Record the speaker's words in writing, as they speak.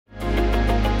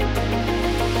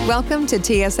Welcome to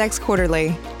TSX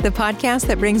Quarterly, the podcast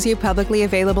that brings you publicly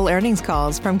available earnings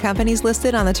calls from companies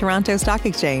listed on the Toronto Stock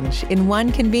Exchange in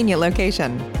one convenient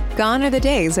location. Gone are the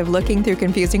days of looking through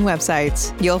confusing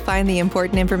websites. You'll find the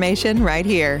important information right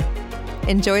here.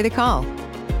 Enjoy the call.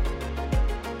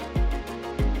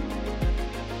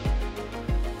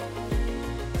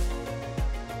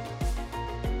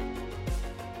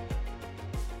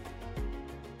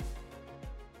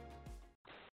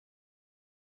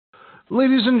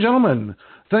 Ladies and gentlemen,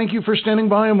 thank you for standing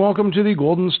by and welcome to the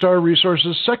Golden Star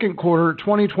Resources second quarter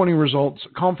 2020 results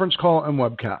conference call and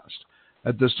webcast.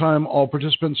 At this time, all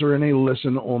participants are in a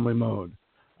listen-only mode.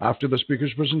 After the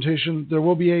speaker's presentation, there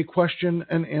will be a question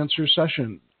and answer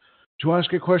session. To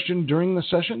ask a question during the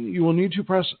session, you will need to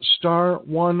press star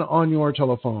 1 on your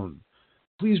telephone.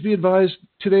 Please be advised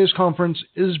today's conference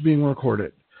is being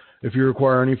recorded. If you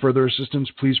require any further assistance,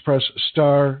 please press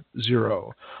star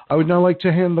 0. I would now like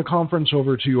to hand the conference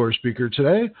over to your speaker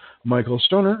today, Michael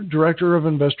Stoner, Director of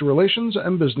Investor Relations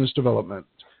and Business Development.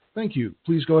 Thank you.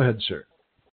 Please go ahead, sir.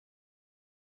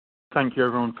 Thank you,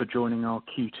 everyone, for joining our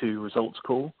Q2 results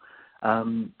call.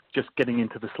 Just getting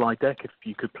into the slide deck, if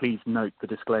you could please note the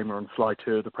disclaimer on slide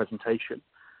 2 of the presentation.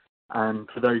 And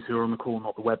for those who are on the call,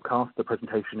 not the webcast, the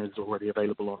presentation is already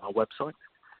available on our website.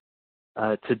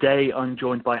 Today, I'm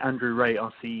joined by Andrew Ray,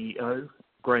 our CEO,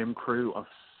 Graham Crew, our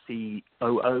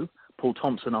COO, Paul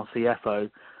Thompson, our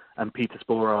CFO, and Peter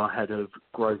Sporer, our Head of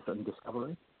Growth and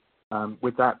Discovery.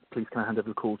 With that, please can I hand over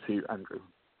the call to Andrew.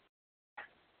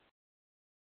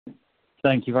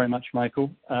 Thank you very much,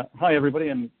 Michael. Hi, everybody,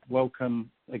 and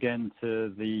welcome again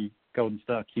to the Golden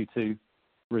Star Q2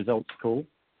 results call.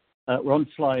 We're on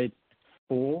slide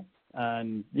 4,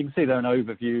 and you can see there an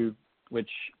overview, which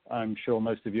I'm sure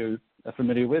most of you are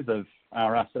familiar with, of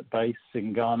our asset base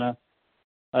in Ghana.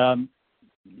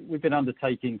 We've been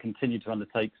continue to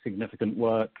undertake significant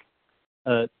work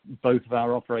at both of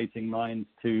our operating mines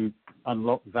to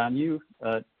unlock value.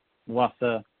 At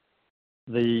Wassa,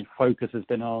 the focus has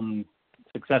been on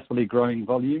successfully growing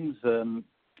volumes and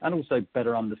also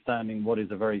better understanding what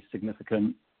is a very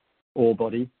significant ore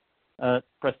body. At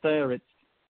Prestea, it's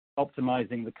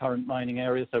optimizing the current mining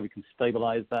area so we can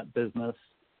stabilize that business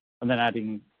and then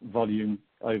adding volume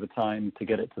over time to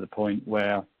get it to the point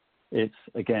where it's,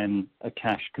 again, a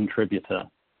cash contributor.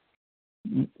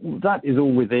 That is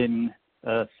all within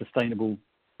a sustainable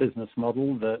business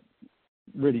model that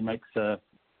really makes a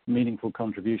meaningful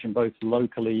contribution both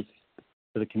locally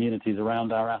to the communities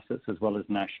around our assets as well as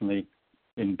nationally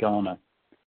in Ghana.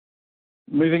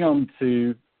 Moving on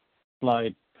to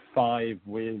slide 5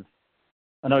 with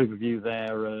an overview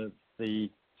there of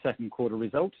the second quarter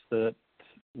results that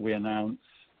we announced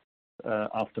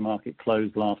after market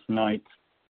close last night.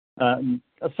 A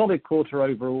solid quarter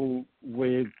overall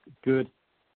with good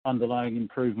underlying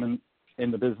improvement in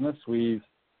the business. We've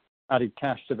added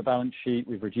cash to the balance sheet.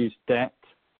 We've reduced debt.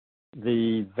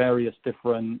 The various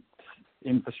different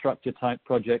infrastructure type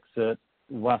projects at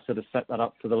Wassa to set that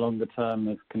up for the longer term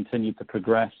have continued to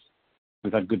progress.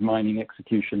 We've had good mining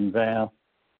execution there.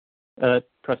 At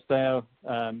Prestea,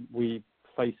 we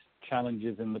faced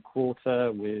challenges in the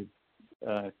quarter with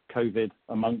COVID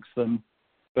amongst them,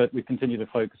 but we continue to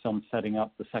focus on setting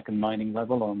up the second mining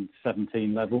level on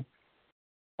 17 level.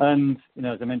 And,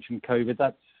 as I mentioned, COVID,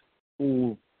 that's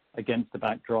all against the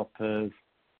backdrop of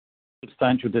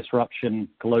substantial disruption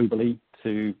globally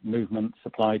to movement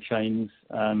supply chains,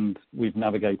 and we've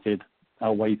navigated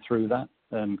our way through that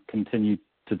and continue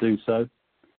to do so.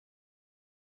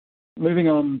 Moving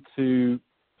on to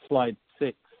slide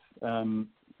 6,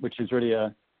 which is really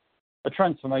a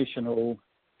transformational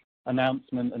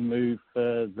announcement and move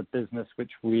for the business,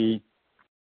 which we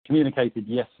communicated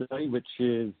yesterday, which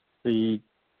is the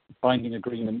binding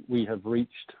agreement we have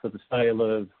reached for the sale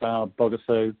of our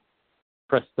Bogoso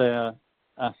Prestea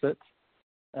asset.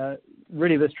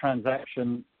 Really, this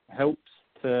transaction helps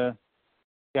to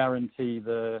guarantee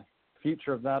the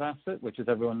future of that asset, which, as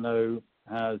everyone knows,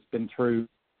 has been through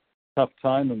a tough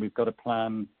time, and we've got a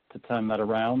plan to turn that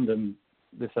around. And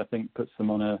this, I think, puts them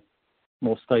on a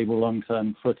more stable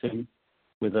long-term footing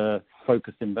with a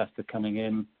focused investor coming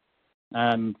in,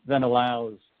 and then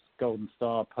allows Golden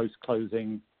Star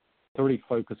post-closing to really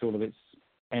focus all of its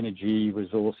energy,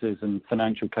 resources, and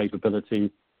financial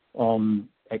capability on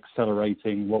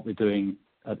accelerating what we're doing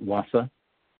at Wassa.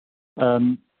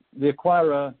 The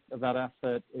acquirer of that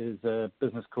asset is a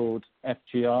business called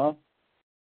FGR,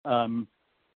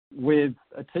 with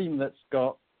a team that's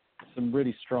got some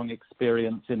really strong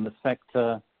experience in the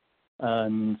sector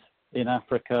and in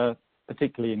Africa,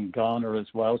 particularly in Ghana as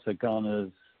well. So Ghana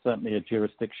is certainly a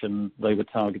jurisdiction they were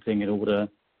targeting in order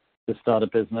to start a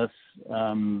business.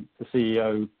 The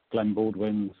CEO, Glenn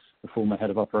Baldwin's the former head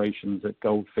of operations at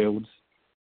Goldfields.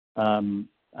 And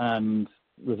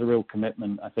there's a real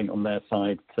commitment, I think, on their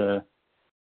side to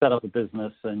set up a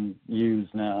business and use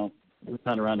now the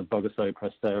turnaround of Bogoso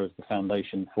Prestera as the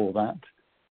foundation for that.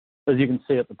 As you can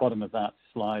see at the bottom of that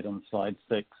slide on slide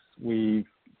 6, we've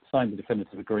signed the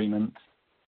definitive agreement,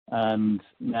 and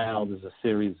now there's a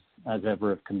series, as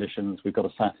ever, of conditions we've got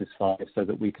to satisfy so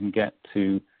that we can get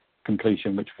to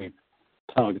completion, which we've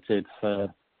targeted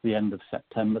for the end of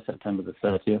September the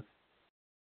 30th.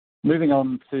 Moving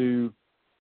on to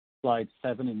slide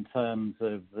 7 in terms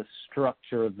of the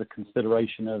structure of the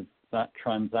consideration of that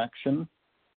transaction.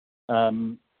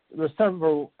 There are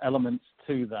several elements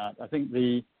to that. I think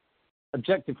the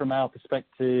objective from our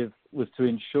perspective was to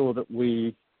ensure that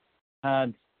we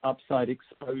had upside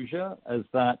exposure as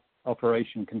that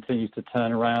operation continues to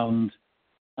turn around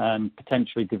and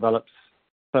potentially develops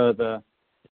further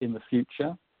in the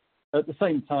future. At the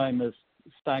same time as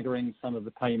staggering some of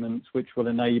the payments, which will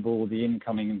enable the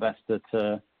incoming investor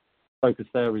to focus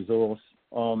their resource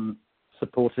on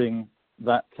supporting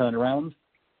that turnaround.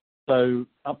 So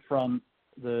upfront,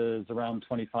 there's around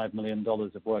 $25 million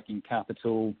of working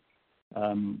capital,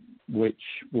 which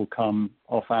will come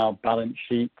off our balance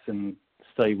sheet and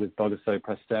stay with Bogoso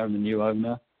Prestera and the new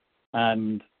owner.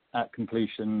 And at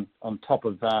completion, on top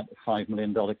of that, a $5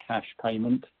 million cash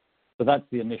payment. So that's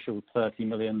the initial $30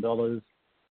 million.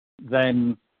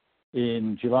 Then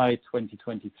in July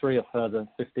 2023, a further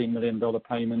 $15 million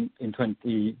payment. In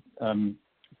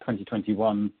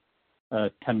 2021,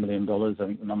 $10 million. I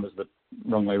think the numbers are the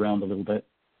wrong way around a little bit.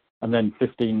 And then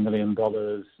 $15 million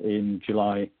in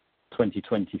July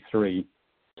 2023.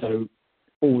 So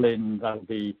all in, that will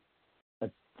be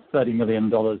 $30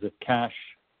 million of cash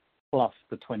plus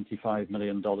the $25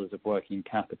 million of working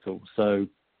capital. So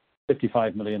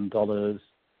 $55 million.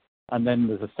 And then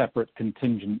there's a separate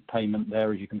contingent payment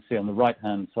there, as you can see on the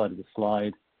right-hand side of the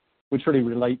slide, which really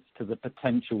relates to the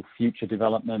potential future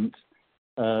development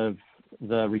of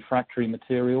the refractory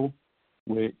material,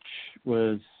 which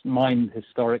was mined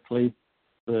historically.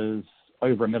 There's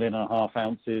over 1.5 million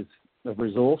ounces of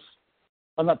resource.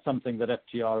 And that's something that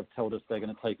FGR have told us they're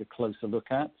going to take a closer look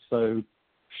at. So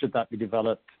should that be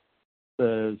developed,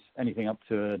 there's anything up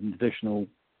to an additional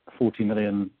 $40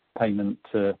 million payment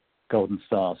to Golden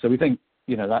Star. So we think,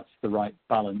 that's the right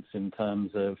balance in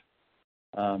terms of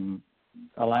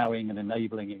allowing and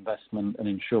enabling investment and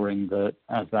ensuring that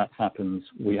as that happens,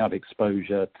 we have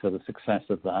exposure to the success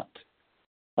of that.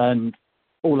 And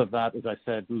all of that, as I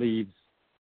said, leaves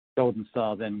Golden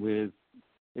Star then with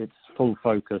its full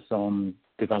focus on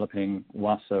developing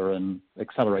Wassa and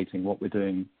accelerating what we're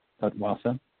doing at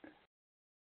Wassa.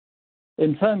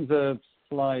 In terms of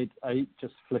slide 8,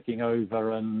 just flicking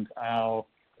over, and our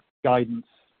guidance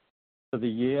for the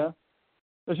year,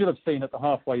 as you'll have seen at the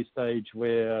halfway stage,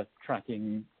 we're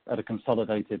tracking at a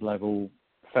consolidated level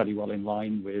fairly well in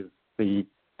line with the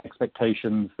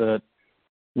expectations that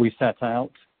we set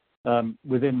out.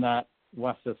 Within that,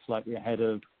 Wassa slightly ahead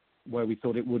of where we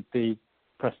thought it would be,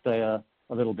 Prestera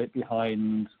a little bit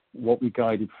behind what we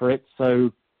guided for it.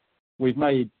 So we've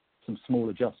made some small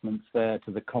adjustments there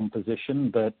to the composition,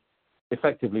 but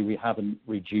effectively we haven't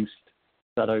reduced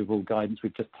that overall guidance.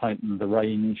 We've just tightened the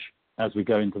range as we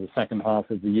go into the second half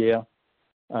of the year.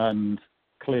 And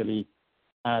clearly,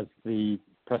 as the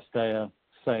Prestera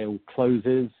sale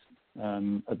closes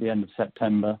at the end of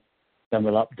September, then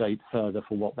we'll update further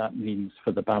for what that means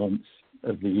for the balance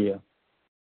of the year.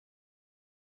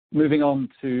 Moving on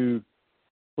to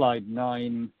slide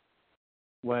 9,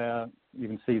 where you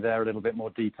can see there a little bit more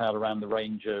detail around the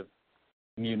range of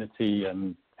community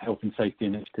and health and safety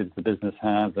initiatives the business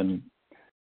has. And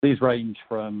these range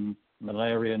from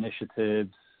malaria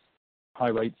initiatives, high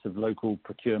rates of local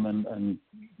procurement, and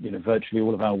virtually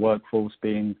all of our workforce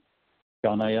being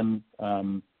Ghanaian.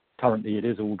 Currently, it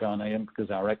is all Ghanaian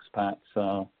because our expats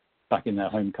are back in their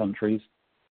home countries.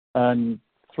 And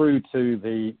through to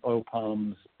the oil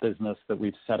palms business that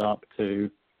we've set up to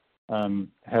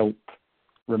help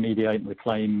remediate and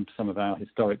reclaim some of our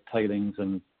historic tailings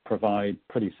and provide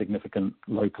pretty significant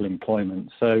local employment.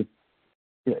 So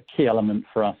a key element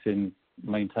for us in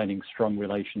maintaining strong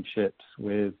relationships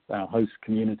with our host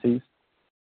communities.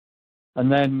 And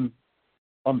then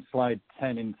on slide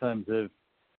 10, in terms of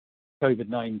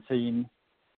COVID-19,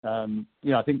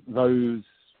 I think those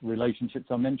relationships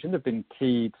I mentioned have been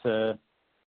key to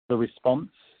the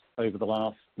response over the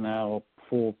last now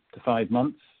 4 to 5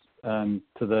 months to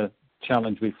the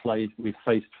challenge we've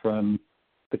faced from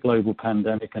the global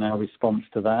pandemic and our response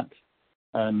to that.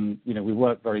 And, we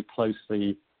work very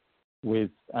closely with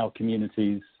our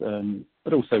communities,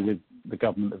 but also with the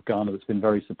government of Ghana that's been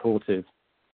very supportive.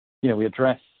 We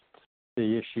addressed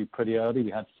the issue pretty early.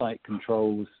 We had site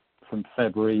controls from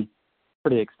February,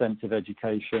 pretty extensive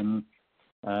education,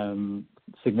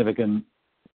 significant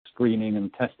screening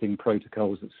and testing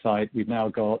protocols at site. We've now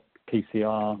got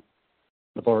PCR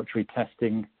laboratory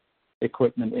testing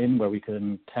equipment in where we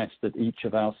can test at each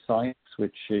of our sites,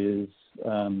 which is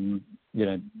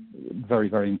very,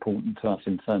 very important to us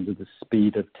in terms of the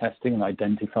speed of testing and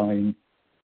identifying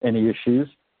any issues.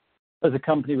 As a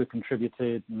company, we've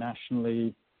contributed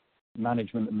nationally.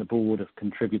 Management and the board have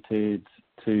contributed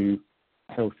to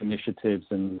health initiatives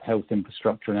and health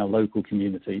infrastructure in our local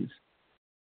communities.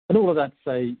 And all of that to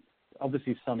say,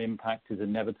 obviously some impact is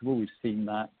inevitable. We've seen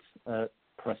that at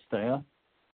Prestea.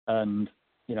 And,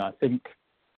 I think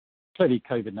clearly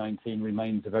COVID-19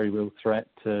 remains a very real threat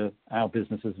to our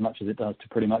business as much as it does to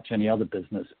pretty much any other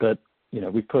business. But,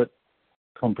 we put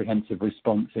comprehensive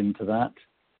response into that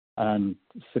and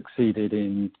succeeded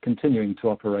in continuing to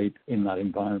operate in that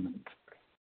environment.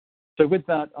 So with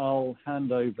that, I'll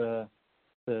hand over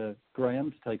to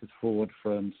Graham to take us forward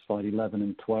from slide 11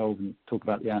 and 12 and talk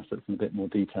about the assets in a bit more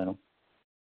detail.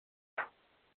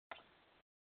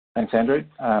 Thanks, Andrew.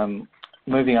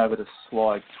 Moving over to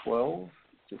slide 12,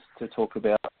 just to talk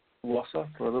about Wassa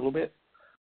for a little bit.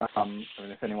 And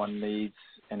if anyone needs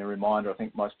any reminder, I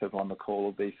think most people on the call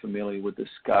will be familiar with the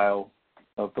scale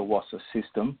of the Wassa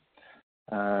system.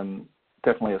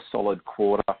 Definitely a solid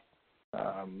quarter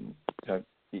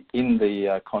in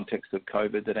the context of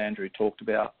COVID that Andrew talked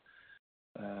about,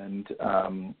 and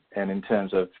in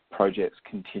terms of projects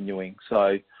continuing.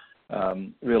 So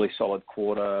really solid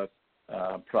quarter,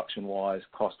 production-wise,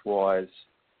 cost-wise,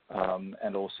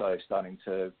 and also starting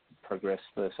to progress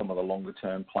some of the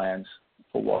longer-term plans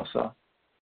for Wassa.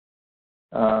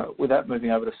 With that,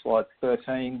 moving over to slide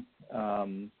 13,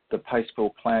 the paste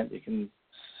fill plant, you can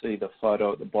see the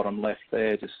photo at the bottom left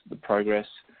there, just the progress.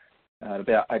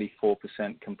 About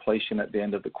 84% completion at the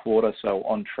end of the quarter, so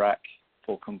on track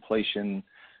for completion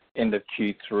end of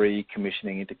Q3,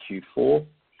 commissioning into Q4.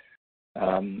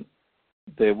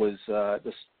 There was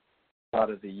the start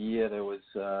of the year,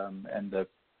 and the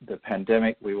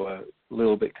pandemic, we were a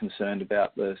little bit concerned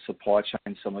about the supply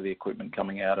chain, some of the equipment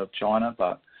coming out of China,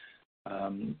 but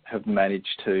have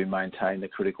managed to maintain the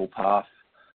critical path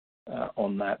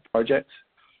on that project.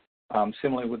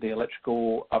 Similarly with the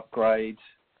electrical upgrade,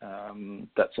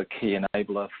 that's a key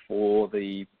enabler for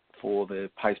the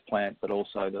paste plant, but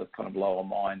also the kind of lower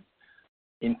mine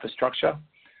infrastructure.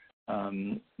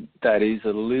 That is a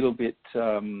little bit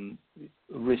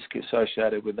risk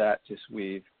associated with that, just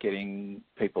with getting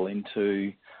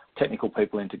technical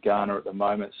people into Ghana at the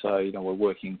moment. So, we're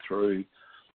working through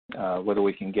whether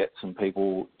we can get some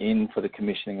people in for the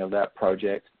commissioning of that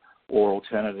project, or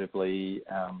alternatively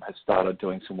have started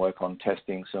doing some work on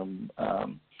testing some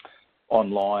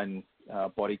online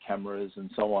body cameras and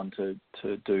so on to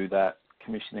do that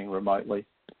commissioning remotely.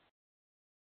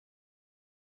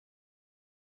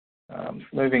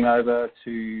 Moving over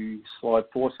to slide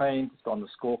 14, just on the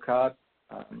scorecard.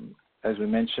 As we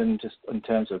mentioned, just in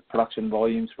terms of production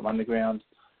volumes from underground,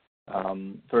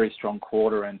 very strong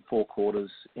quarter and 4 quarters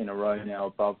in a row now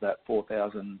above that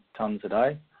 4,000 tonnes a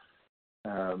day.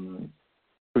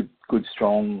 Good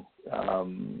strong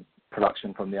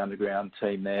production from the underground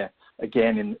team there.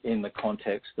 Again, in the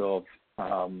context of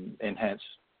enhanced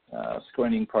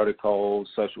screening protocols,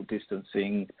 social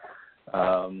distancing,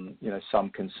 some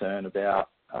concern about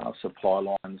supply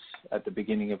lines at the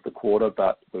beginning of the quarter,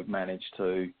 but we've managed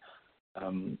to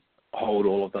hold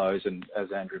all of those. And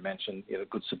as Andrew mentioned,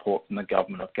 good support from the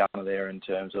government of Ghana there in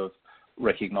terms of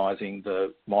recognising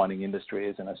the mining industry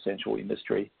as an essential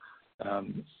industry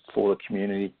for the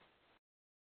community.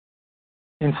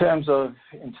 In terms of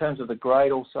the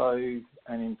grade, also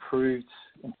an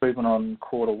improvement on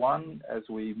quarter one as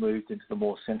we moved into the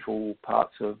more central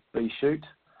parts of B Shoot,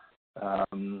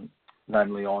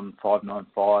 namely on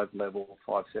 595 level,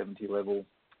 570 level,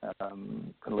 a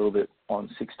little bit on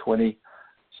 620.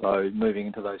 So moving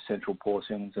into those central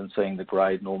portions and seeing the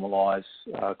grade normalise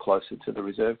closer to the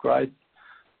reserve grade.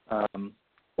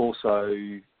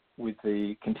 Also, with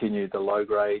the low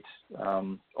grade,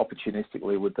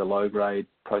 opportunistically with the low grade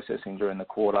processing during the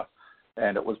quarter,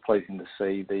 and it was pleasing to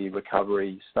see the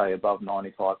recovery stay above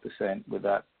 95% with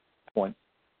that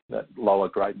lower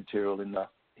grade material in the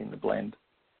blend.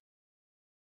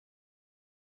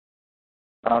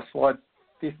 Slide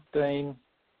 15.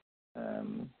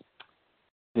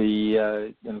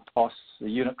 The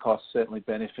unit costs certainly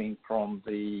benefiting from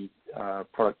the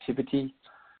productivity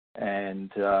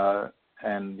and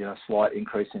slight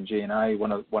increase in G&A.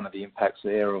 One of the impacts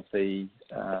there of the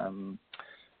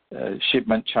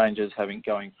shipment changes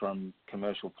going from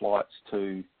commercial flights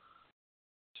to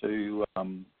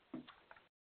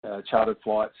chartered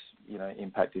flights,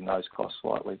 impacting those costs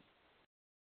slightly.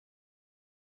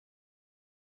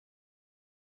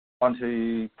 On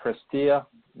to Prestea,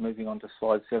 moving on to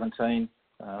slide 17.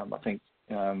 I think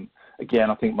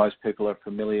most people are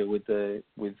familiar with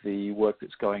the work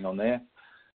that's going on there.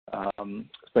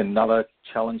 It's been another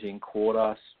challenging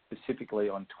quarter, specifically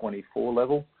on 24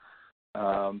 level,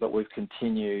 but we've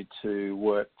continued to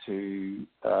work to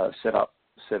set up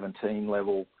 17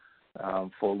 level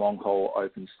for long haul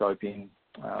open stoping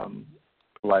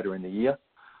later in the year.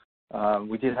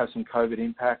 We did have some COVID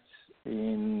impacts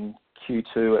in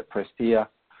Q2 at Prestea.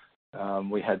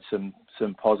 We had some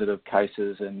positive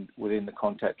cases, and within the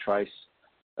contact trace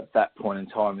at that point in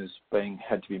time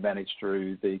had to be managed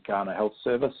through the Ghana Health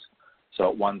Service. So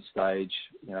at one stage,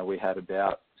 we had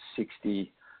about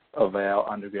 60 of our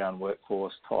underground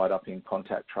workforce tied up in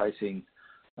contact tracing,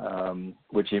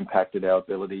 which impacted our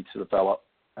ability to develop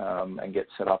and get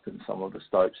set up in some of the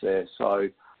stopes there. So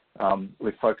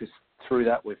we focused through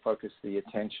that. We focused the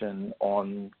attention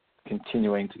on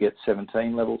continuing to get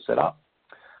 17 levels set up.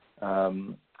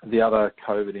 The other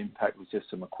COVID impact was just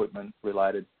some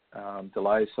equipment-related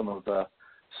delays. Some of the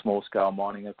small-scale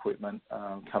mining equipment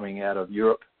coming out of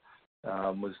Europe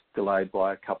was delayed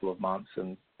by a couple of months,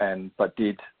 but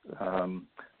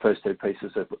first two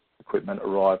pieces of equipment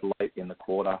arrived late in the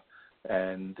quarter,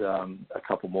 and a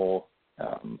couple more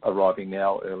arriving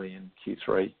now early in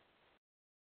Q3.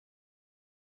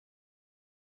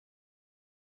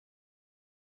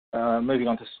 Moving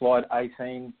on to slide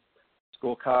 18,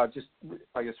 scorecard, just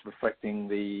reflecting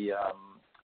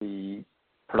the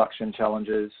production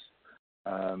challenges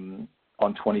on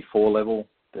 24 level,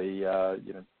 the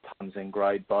tons and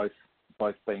grade both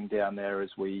being down there as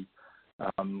we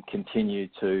continue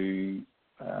to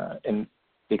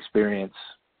experience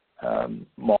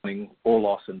mining ore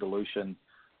loss and dilution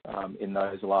in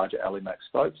those larger Alimax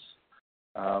stopes.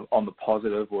 On the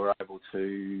positive, we're able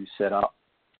to set up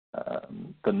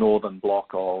the northern block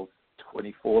of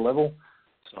 24 level.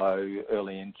 So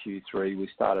early in Q3, we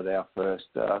started our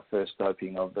first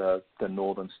stoping of the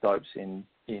northern stopes in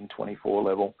 24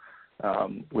 level,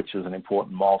 which is an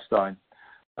important milestone.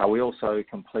 We also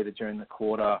completed during the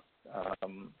quarter,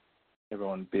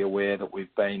 everyone be aware that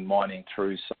we've been mining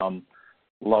through some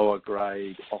lower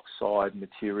grade oxide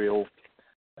material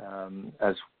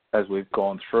as we've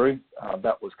gone through.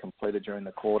 That was completed during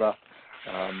the quarter,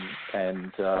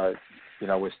 and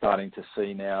we're starting to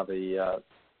see now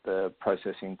the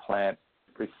processing plant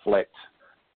reflect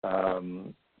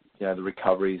the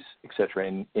recoveries,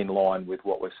 etc., in line with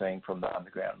what we're seeing from the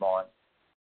underground mine.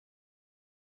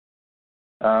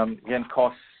 Again,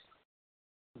 costs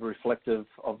reflective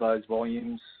of those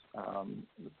volumes.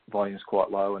 Volumes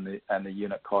quite low, and the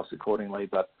unit costs accordingly.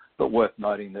 But worth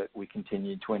noting that we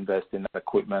continue to invest in that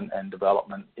equipment and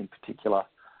development, in particular,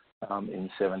 in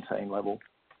 17 level.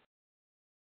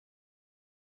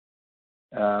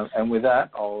 And with that,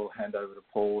 I'll hand over to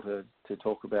Paul to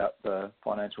talk about the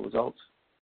financial results.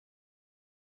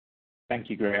 Thank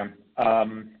you, Graham.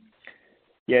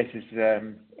 Yes,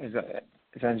 as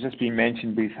has just been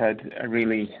mentioned, we've had a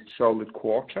really solid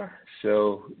quarter.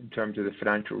 So in terms of the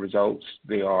financial results,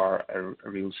 they are a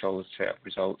real solid set of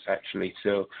results, actually.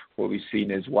 So what we've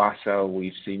seen is Wassa,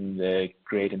 we've seen the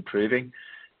grade improving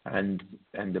and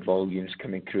the volumes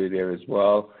coming through there as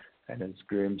well. And as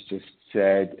Graham's just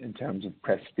said, in terms of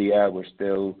Prestea, we're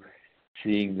still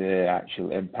seeing the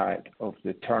actual impact of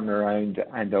the turnaround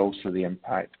and also the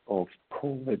impact of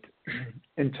COVID.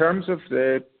 In terms of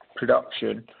the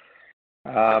production,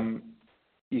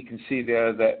 you can see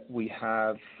there that we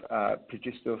have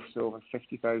produced over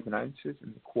 50,000 ounces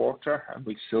in the quarter, and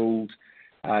we've sold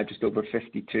just over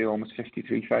 52, almost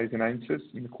 53,000 ounces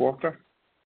in the quarter.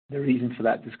 The reason for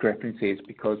that discrepancy is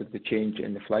because of the change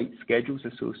in the flight schedules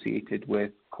associated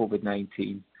with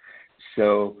COVID-19.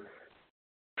 So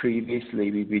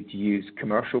previously we would use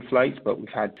commercial flights, but we've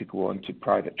had to go on to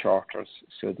private charters.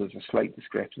 So there's a slight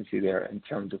discrepancy there in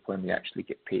terms of when we actually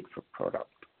get paid for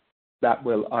product. That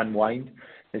will unwind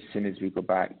as soon as we go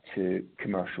back to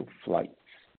commercial flights.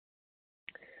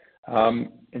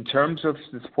 In terms of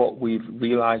what we've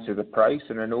realised as a price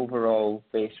on an overall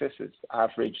basis, it's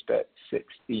averaged at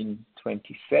 16.26,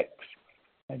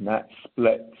 and that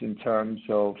splits in terms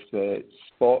of the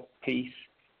spot piece,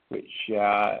 which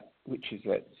is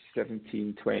at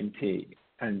 17.20,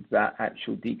 and that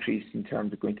actual decrease in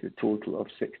terms of going to the total of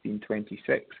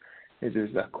 16.26 is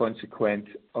as a consequence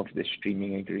of the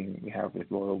streaming agreement we have with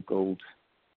Royal Gold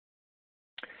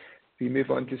we move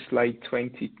on to slide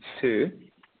 22,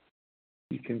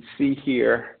 you can see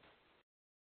here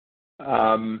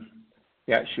the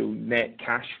actual net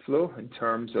cash flow in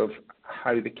terms of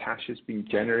how the cash has been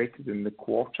generated in the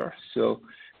quarter. So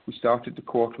we started the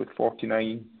quarter with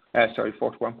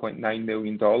 $41.9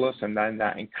 million, and then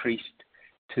that increased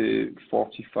to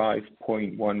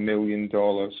 $45.1 million.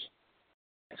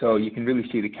 So you can really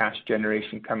see the cash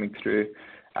generation coming through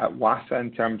at Wassa in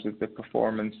terms of the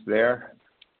performance there.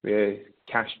 The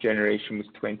cash generation was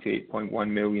 $28.1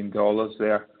 million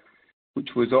there, which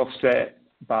was offset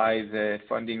by the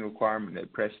funding requirement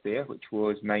at Prestea, which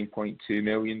was $9.2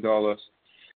 million.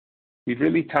 We've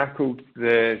really tackled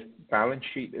the balance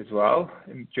sheet as well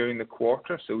during the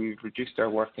quarter, so we've reduced our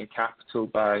working capital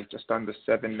by just under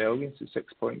 $7 million, so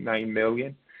 $6.9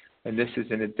 million. And this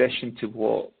is in addition to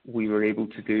what we were able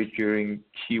to do during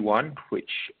Q1, which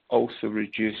also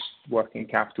reduced working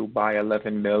capital by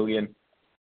 $11 million.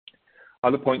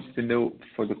 Other points to note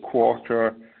for the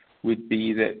quarter would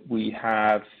be that we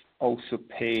have also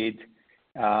paid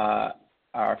our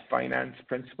finance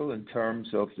principal in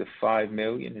terms of the $5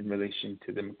 million in relation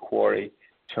to the Macquarie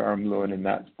term loan, and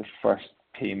that's the first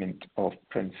payment of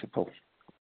principal.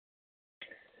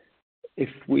 If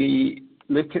we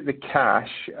look at the cash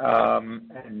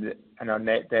and our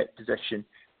net debt position,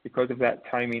 because of that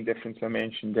timing difference I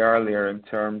mentioned earlier in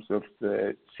terms of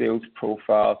the sales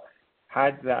profile,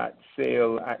 had that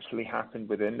sale actually happened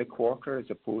within the quarter as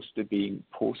opposed to being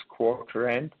post-quarter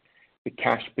end, the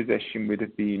cash position would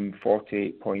have been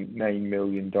 $48.9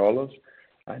 million,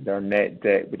 and our net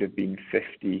debt would have been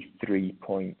 $53.7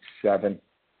 million.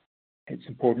 It's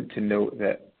important to note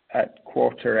that at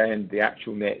quarter end, the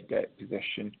actual net debt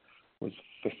position was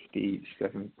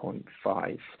 $57.5 million.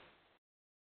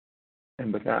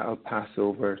 And with that, I'll pass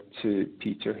over to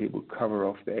Peter, who will cover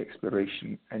off the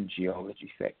exploration and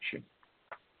geology section.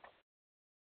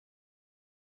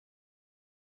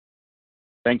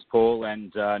 Thanks, Paul,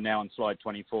 and now on slide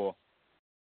 24.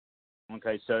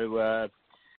 Okay, so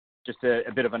just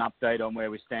a bit of an update on where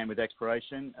we stand with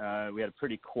exploration. We had a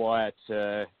pretty quiet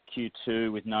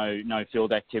Q2 with no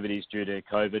field activities due to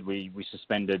COVID. We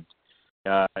suspended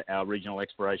our regional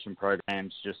exploration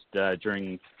programs just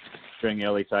during the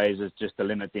early phases, just to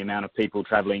limit the amount of people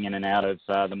travelling in and out of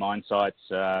the mine sites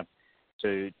to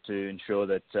ensure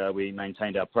that we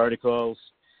maintained our protocols.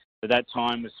 So that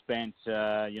time was spent,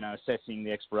 assessing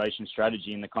the exploration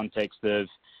strategy in the context of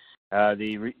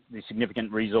the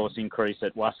significant resource increase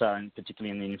at Wassa, and particularly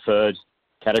in the inferred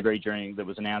category that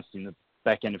was announced in the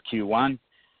back end of Q1,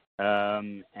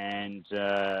 and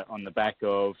on the back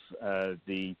of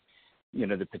the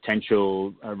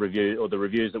potential review or the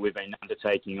reviews that we've been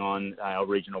undertaking on our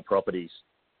regional properties.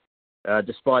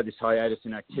 Despite this hiatus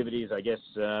in activities, I guess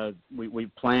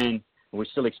we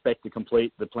still expect to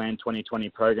complete the planned 2020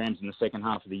 programs in the second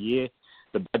half of the year.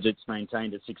 The budget's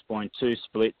maintained at 6.2,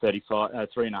 split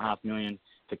 3.5 million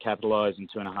for capitalised and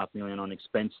 2.5 million on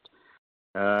expensed.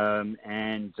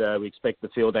 And we expect the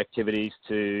field activities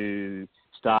to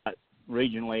start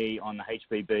regionally on the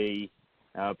HPB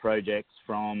projects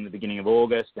from the beginning of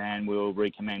August, and we'll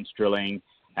recommence drilling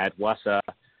at Wassa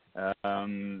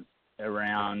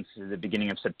around the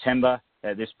beginning of September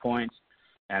at this point.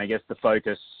 And I guess the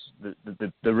focus,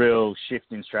 the real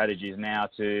shift in strategy is now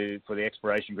for the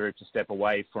exploration group to step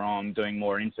away from doing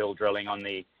more infill drilling on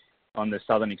the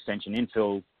southern extension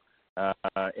infill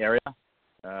area,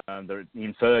 the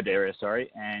inferred area,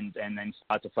 and then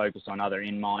start to focus on other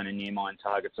in-mine and near-mine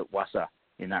targets at Wassa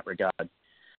in that regard.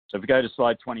 So if we go to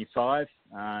slide 25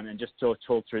 and just talk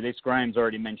through this, Graham's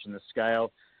already mentioned the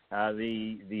scale.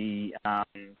 The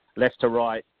left to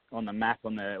right on the map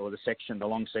the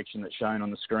long section that's shown on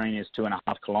the screen is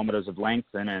 2.5 kilometres of length,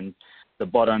 and then the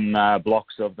bottom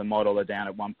blocks of the model are down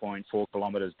at 1.4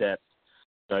 kilometres depth.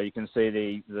 So you can see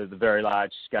the very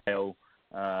large scale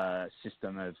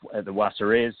system of the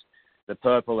Wassa is. The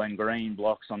purple and green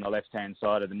blocks on the left-hand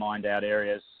side are the mined out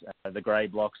areas. The grey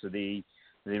blocks are the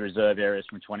reserve areas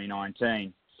from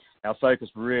 2019. Our focus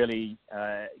really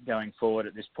going forward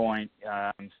at this point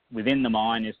within the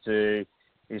mine is to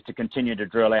continue to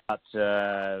drill out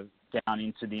down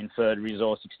into the inferred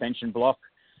resource extension block,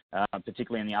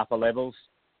 particularly in the upper levels,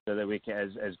 so that we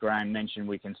can, as Graham mentioned,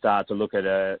 we can start to look at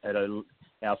our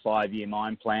 5-year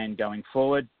mine plan going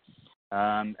forward.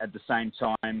 At the same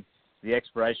time, the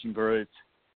exploration group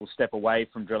will step away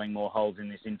from drilling more holes in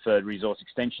this inferred resource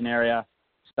extension area,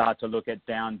 start to look at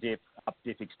down dip, up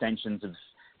dip extensions of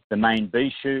the main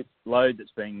B shoot lode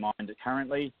that's being mined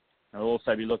currently. We'll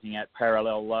also be looking at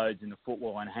parallel lodes in the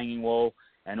footwall and hanging wall,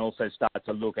 and also start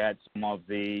to look at some of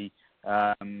the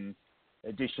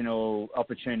additional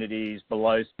opportunities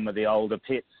below some of the older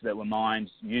pits that were mined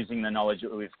using the knowledge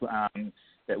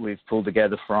that we've pulled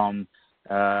together from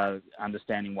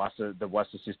understanding the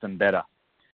Wassa system better.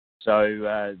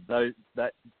 So those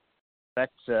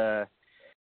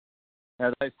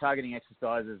targeting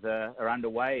exercises are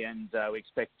underway, and we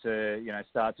expect to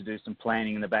start to do some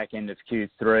planning in the back end of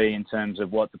Q3 in terms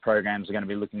of what the programs are going to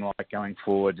be looking like going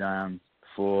forward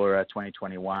for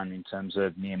 2021 in terms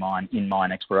of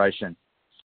in-mine exploration.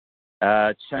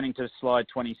 Turning to slide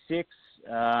 26,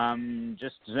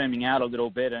 just zooming out a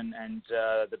little bit, and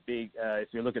the big, if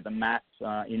you look at the map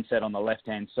inset on the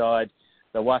left-hand side,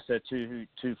 the Wassa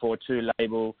 242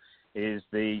 label is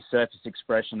the surface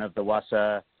expression of the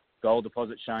Wassa gold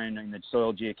deposit shown in the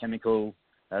soil geochemical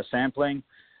sampling.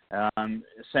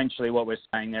 Essentially what we're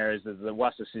saying there is that the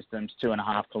Wassa system's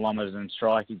 2.5 kilometres in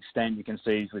strike extent. You can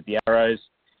see with the arrows.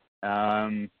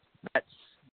 That's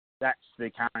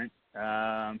the current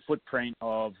footprint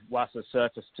of Wassa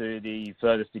surface to the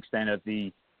furthest extent of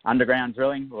the underground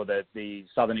drilling, or the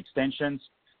southern extensions.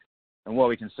 And what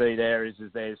we can see there is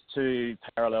there's two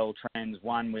parallel trends.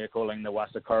 One we're calling the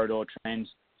Wassa corridor trend,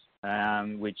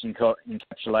 which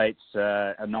encapsulates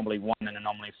anomaly 1 and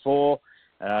anomaly 4,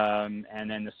 and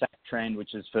then the SAC trend,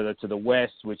 which is further to the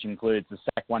west, which includes the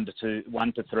SAC 1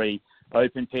 to 3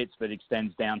 open pits, but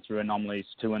extends down through anomalies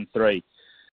 2 and 3.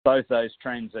 Both those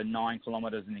trends are 9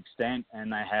 kilometres in extent,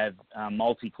 and they have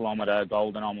multi-kilometre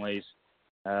gold anomalies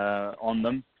on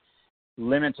them.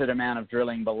 Limited amount of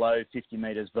drilling below 50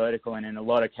 metres vertical, and in a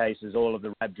lot of cases, all of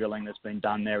the RAB drilling that's been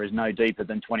done there is no deeper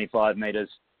than 25 metres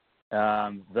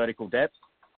vertical depth.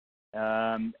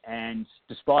 And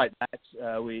despite that,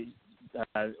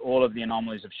 all of the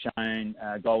anomalies have shown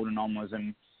gold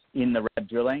anomalism in the RAB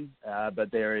drilling, but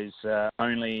there is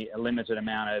only a limited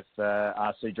amount of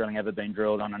RC drilling ever been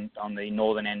drilled on the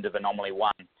northern end of anomaly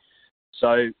 1.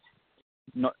 So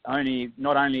not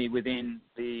only within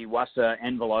the Wassa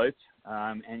envelope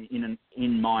and in an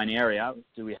in-mine area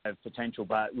do we have potential,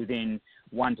 but within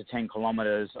 1 to 10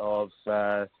 kilometres of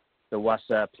the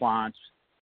Wassa plant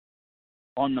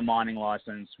on the mining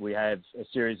license, we have a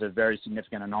series of very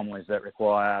significant anomalies that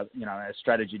require a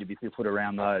strategy to be put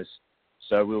around those.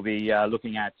 So we'll be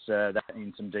looking at that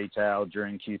in some detail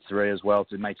during Q3 as well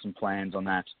to make some plans on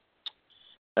that.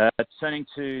 Turning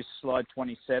to slide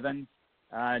 27,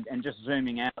 and just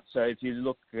zooming out. So if you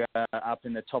look up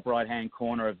in the top right-hand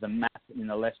corner of the map on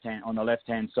the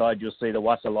left-hand side, you'll see the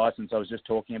Wassa license I was just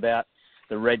talking about.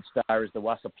 The red star is the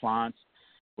Wassa plant.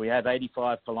 We have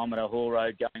 85-kilometre haul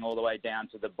road going all the way down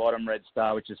to the bottom red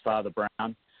star, which is Father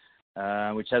Brown,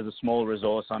 which has a small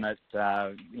resource on it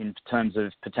in terms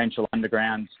of potential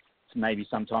underground, maybe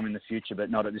sometime in the future, but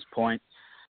not at this point.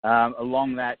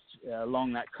 Along that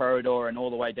corridor and all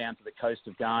the way down to the coast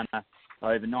of Ghana,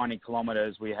 over 90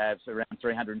 kilometres, we have around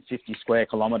 350 square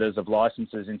kilometres of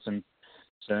licences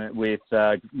with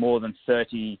more than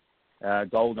 30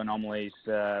 gold anomalies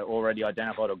already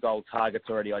identified, or gold targets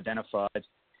already identified,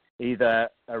 either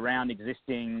around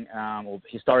existing or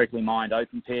historically mined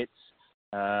open pits,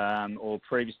 or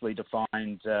previously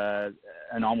defined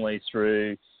anomalies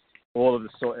through all of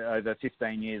the over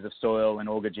 15 years of soil and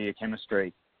auger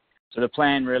geochemistry. So the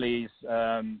plan really is,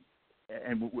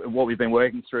 and what we've been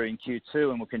working through in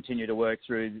Q2 and will continue to work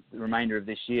through the remainder of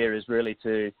this year, is really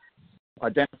to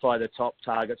identify the top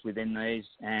targets within these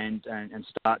and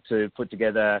start to put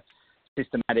together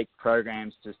systematic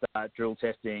programs to start drill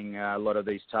testing a lot of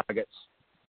these targets.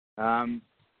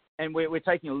 And we're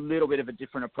taking a little bit of a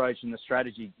different approach in the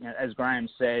strategy. As Graham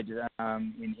said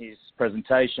in his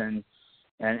presentation,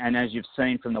 and as you've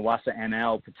seen from the Wassa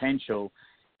ML potential,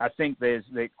 I think there's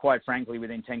quite frankly,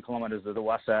 within 10 kilometres of the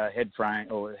Wassa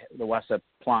headframe or the Wassa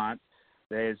plant,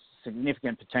 there's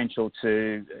significant potential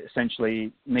to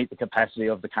essentially meet the capacity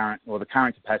of the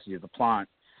current capacity of the plant.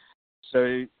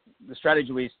 So the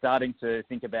strategy we're starting to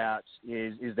think about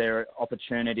is there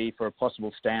opportunity for a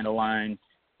possible standalone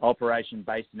operation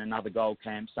based in another gold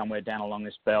camp somewhere down along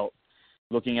this belt,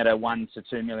 looking at a 1 to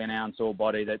 2 million ounce ore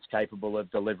body that's capable of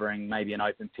delivering maybe an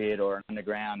open pit or an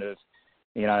underground of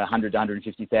 100 to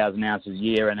 150,000 ounces a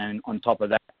year, and then on top of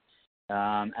that,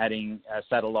 adding a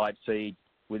satellite feed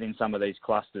within some of these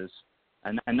clusters.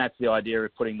 And that's the idea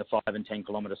of putting the 5 and 10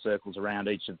 kilometre circles around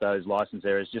each of those license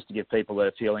areas, just to give people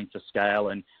a feeling for scale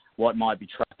and what might be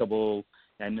truckable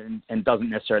and doesn't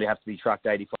necessarily have to be trucked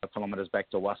 85 kilometres back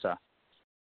to Wassa.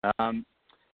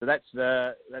 So that's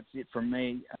it from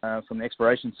me from the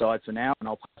exploration side for now, and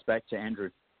I'll pass back to Andrew.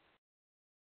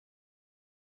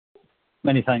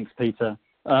 Many thanks, Peter.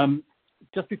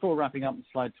 Just before wrapping up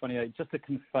slide 28, just to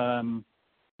confirm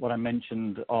what I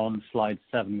mentioned on slide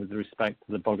 7 with respect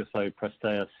to the Bogoso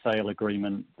Prestea sale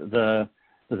agreement. There's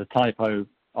a typo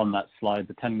on that slide.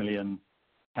 The 10 million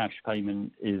cash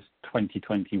payment is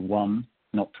 2021,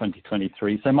 not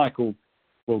 2023. So Michael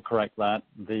will correct that.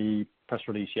 The press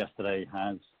release yesterday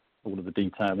has all of the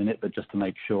detail in it, but just to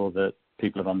make sure that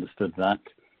people have understood that.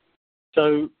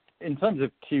 So in terms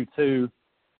of Q2,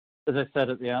 as I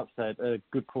said at the outset, a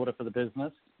good quarter for the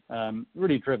business,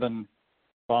 really driven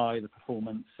by the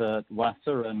performance at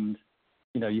Wassa, and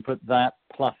you put that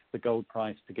plus the gold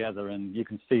price together, and you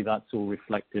can see that's all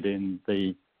reflected in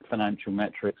the financial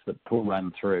metrics that Paul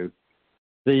ran through.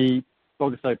 The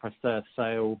Bogoso Prestea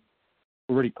sale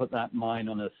will really put that mine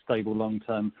on a stable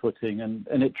long-term footing, and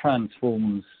it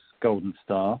transforms Golden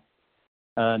Star.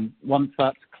 And once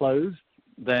that's closed,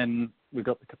 then we've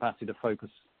got the capacity to focus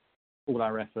all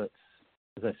our efforts,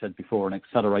 as I said before, on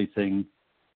accelerating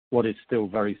what is still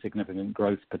very significant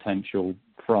growth potential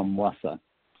from Wassa.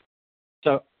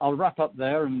 So I'll wrap up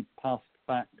there and pass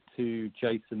back to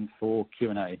Jason for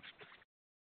Q&A.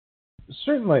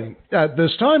 Certainly. At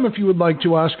this time, if you would like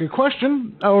to ask a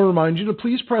question, I will remind you to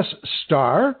please press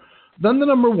star, then the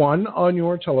number 1 on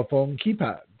your telephone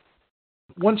keypad.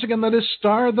 Once again, that is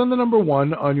star, then the number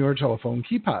 1 on your telephone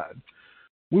keypad.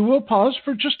 We will pause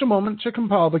for just a moment to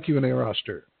compile the Q&A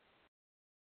roster.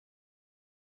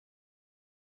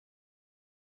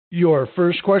 Your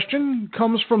first question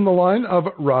comes from the line of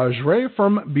Raj Ray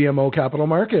from BMO Capital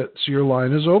Markets. Your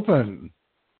line is open.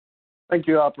 Thank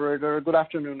you, operator. Good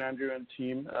afternoon, Andrew and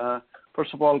team.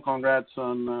 First of all, congrats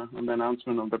on the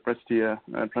announcement of the Prestea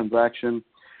transaction.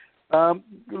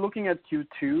 Looking at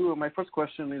Q2, my first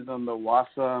question is on the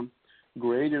Wassa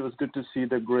grade. It was good to see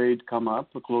the grade come up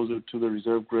closer to the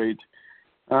reserve grade.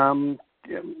 Can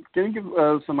you give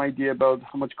some idea about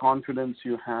how much confidence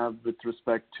you have with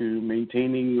respect to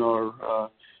maintaining or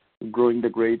growing the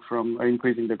grade or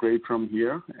increasing the grade from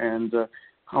here? And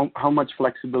how much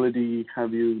flexibility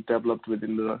have you developed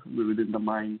within the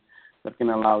mine that can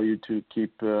allow you to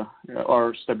keep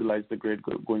or stabilize the grade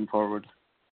going forward?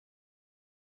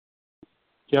 Do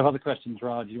you have other questions,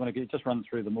 Raj? You want to just run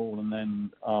through them all, and then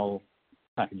I'll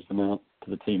package them out to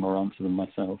the team or answer them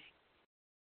myself.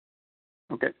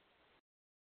 Okay.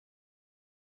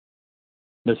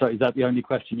 No, sorry, is that the only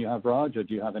question you have, Raj, or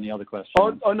do you have any other questions?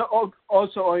 No.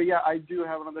 Also, yeah, I do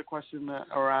have another question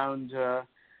around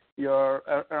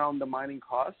around the mining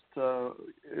cost.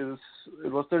 It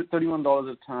was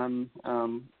 $31 a ton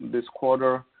this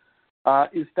quarter.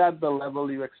 Is that the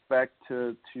level you expect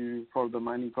for the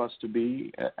mining cost to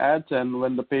be at? And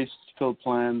when the paste fill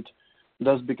plant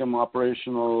does become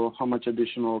operational, how much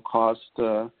additional cost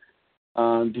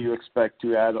do you expect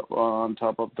to add on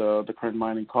top of the current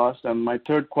mining cost? And my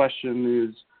third question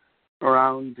is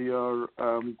around your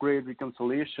grade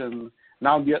reconciliation.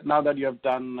 Now that you have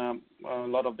done a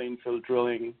lot of the infill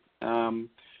drilling,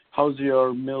 how's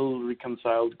your mill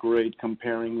reconciled grade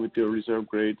comparing with your reserve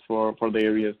grade for the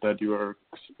areas that you are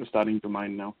starting to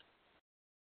mine now?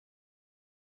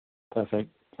 Perfect.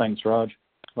 Thanks, Raj.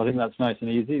 I think that's nice and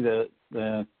easy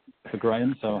for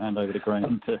Graham, so I'll hand over to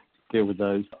Graham to deal with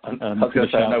those. I was going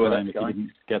to say, I know where that's going. If you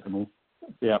didn't get them all.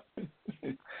 Yeah.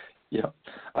 Yeah.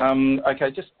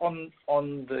 Okay, just on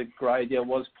the grade, it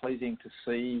was pleasing to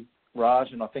see,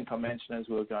 Raj, and I think I mentioned as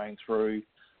we were going through,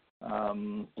 a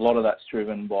lot of that's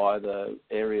driven by the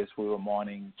areas we were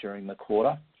mining during the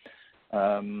quarter.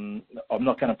 I'm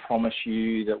not going to promise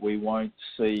you that we won't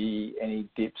see any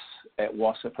dips at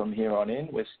Wassa from here on in.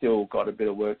 We've still got a bit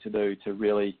of work to do to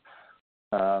really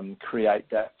create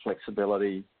that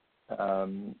flexibility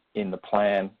in the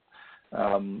plan.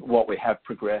 What we have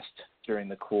progressed during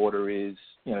the quarter is,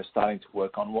 starting to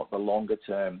work on what the longer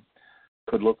term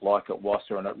could look like at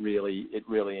Wassa, and it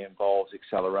really involves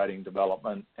accelerating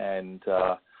development and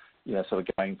sort of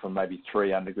going from maybe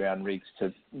 3 underground rigs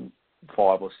to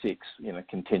 5 or 6,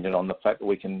 contingent on the fact that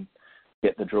we can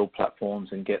get the drill platforms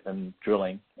and get them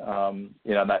drilling.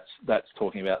 That's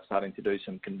talking about starting to do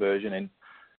some conversion in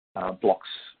blocks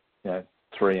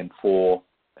 3 and 4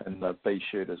 and the B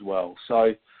shoot as well.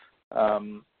 So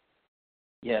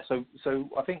so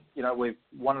I think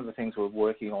one of the things we're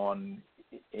working on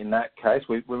in that case,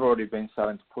 we've already been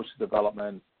starting to push the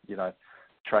development,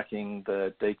 tracking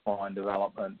the decline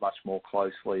development much more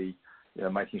closely,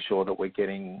 making sure that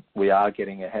we are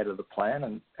getting ahead of the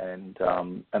plan, and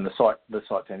the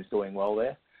site team is doing well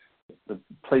there. The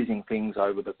pleasing things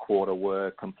over the quarter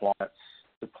were compliance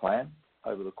to plan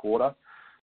over the quarter,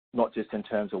 not just in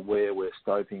terms of where we're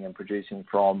stoping and producing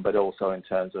from, but also in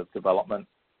terms of development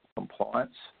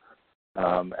compliance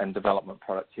and development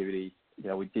productivity.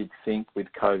 We did think with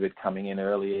COVID coming in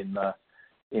early in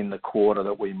in the quarter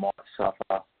that we might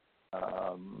suffer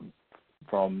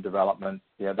from development.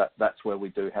 Yeah, that's where we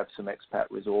do have some expat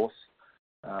resource.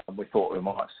 We thought we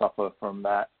might suffer from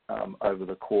that over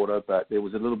the quarter, but there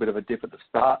was a little bit of a dip at the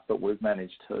start, but we've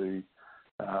managed to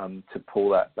pull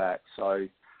that back. So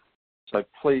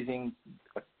pleasing.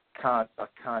 I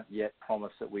can't yet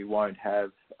promise that we won't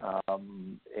have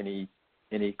any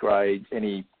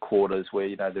quarters where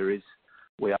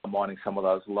we are mining some of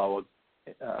those lower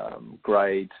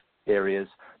grade areas,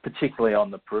 particularly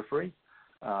on the periphery.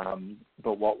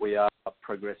 But what we are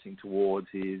progressing towards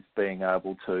is being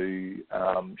able to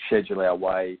schedule our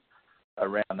way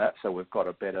around that, so we've got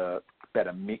a better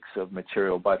mix of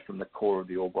material both from the core of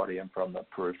the ore body and from the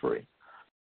periphery.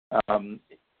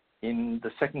 In the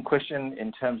second question,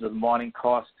 in terms of mining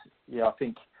cost, yeah, I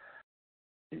think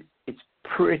it's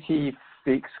pretty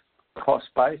fixed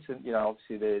cost base, and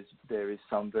obviously there is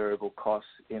some variable costs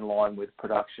in line with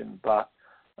production, but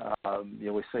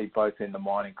we see both in the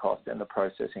mining cost and the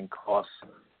processing costs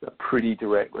a pretty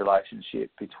direct relationship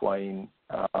between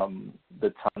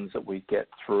the tons that we get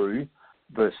through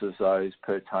versus those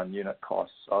per ton unit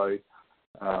costs. So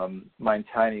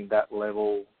maintaining that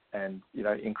level and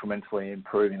incrementally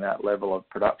improving that level of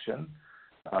production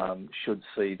should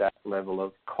see that level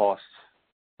of costs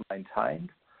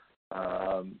maintained.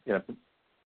 That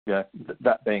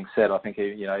being said, I think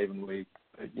even we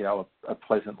are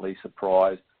pleasantly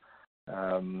surprised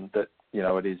that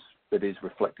it is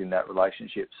reflecting that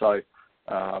relationship. So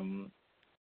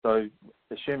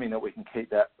assuming that we can keep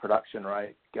that production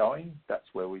rate going, that's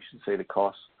where we should see the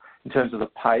costs. In terms of the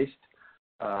paste,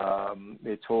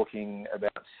 they're talking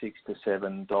about $6 to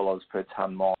 $7 per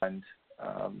ton mined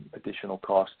additional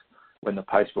cost when the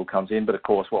paste fill comes in. But of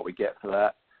course, what we get for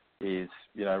that is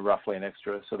roughly an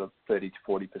extra sort of 30 to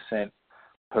 40%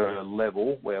 per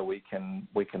level where we can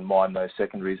mine those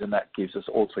secondaries, and that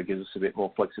also gives us a bit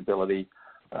more flexibility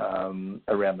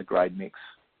around the grade mix.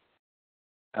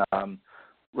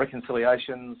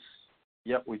 Reconciliations,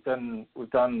 yep, we've done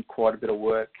quite a bit of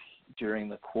work during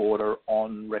the quarter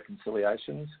on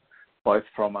reconciliations, both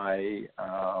from a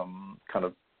kind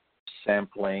of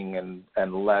sampling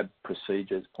and lab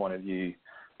procedures point of view,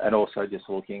 and also just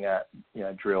looking at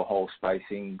drill hole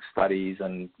spacing studies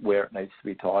and where it needs to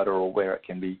be tighter or where it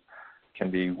can be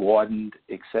widened,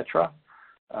 etc.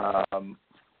 I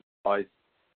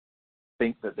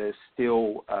think that there's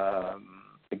still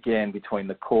again between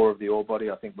the core of the ore body,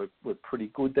 I think we're pretty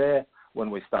good there. When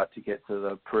we start to get to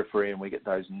the periphery and we get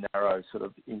those narrow sort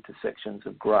of intersections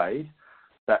of grade,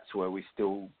 that's where we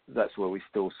still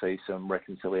see some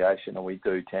reconciliation, and we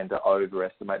do tend to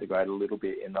overestimate the grade a little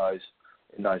bit in those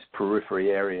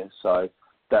periphery areas. So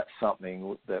that's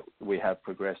something that we have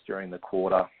progressed during the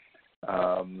quarter,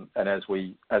 and as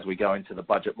we go into the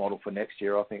budget model for next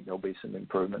year, I think there'll be some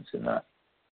improvements in that.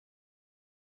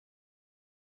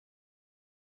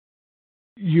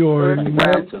 Your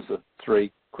answers the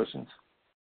three questions.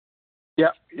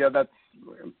 Yeah, that's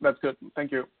good.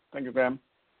 Thank you, Graham.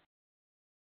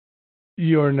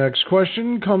 Your next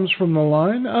question comes from the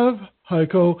line of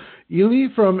Heiko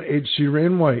Ihle from H.C.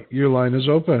 Wainwright. Your line is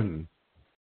open.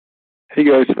 Hey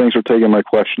guys, thanks for taking my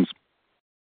questions.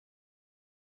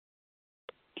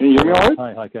 Can you hear me all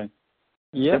right? Hi, Heiko.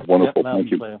 Yeah, wonderful. Yep,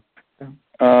 thank you. Clear.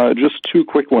 Just two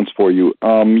quick ones for you.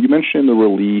 You mentioned in the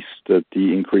release that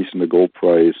the increase in the gold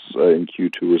price in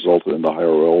Q2 resulted in the higher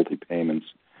royalty payments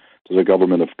to the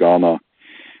government of Ghana.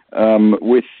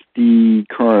 With the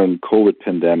current COVID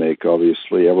pandemic,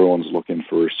 obviously everyone's looking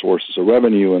for sources of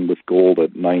revenue, and with gold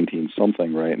at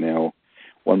 19-something right now,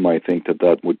 one might think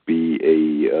that would be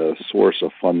a source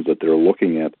of funds that they're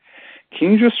looking at.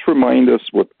 Can you just remind us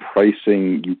what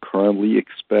pricing you currently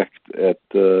expect at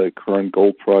the current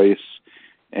gold price,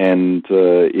 and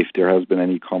if there has been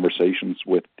any conversations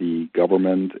with the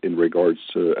government in regards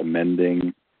to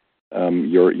amending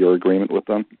your agreement with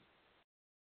them?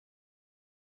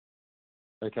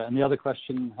 Okay, and the other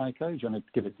question, Heiko, do you want to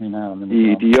give it to me now? And then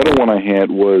the other one I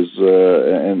had was,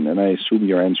 and I assume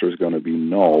your answer is going to be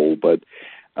no, but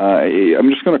I'm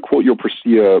just going to quote your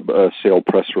Prestea sale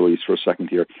press release for a second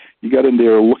here. You got in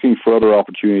there looking for other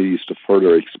opportunities to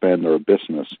further expand our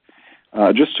business.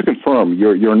 Just to confirm,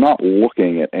 you're not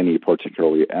looking at any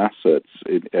particular assets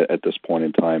at this point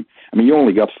in time. I mean, you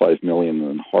only got $5 million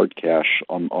in hard cash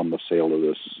on the sale of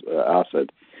this asset.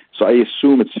 So I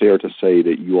assume it's fair to say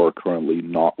that you are currently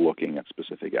not looking at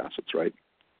specific assets, right?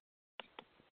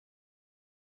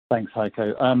 Thanks,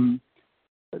 Heiko.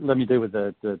 Let me deal with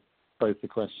both the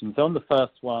questions. So on the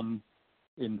first one,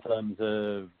 in terms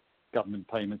of government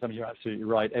payments, I mean, you're absolutely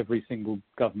right. Every single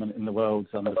government in the world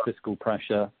is under fiscal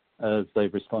pressure as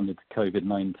they've responded to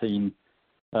COVID-19.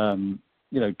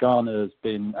 Ghana has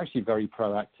been actually very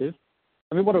proactive.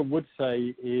 I mean, what I would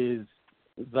say is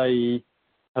they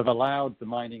have allowed the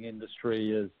mining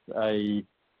industry as a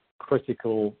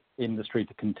critical industry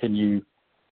to continue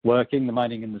working. The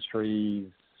mining industry's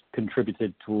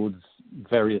contributed towards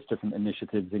various different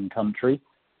initiatives in country.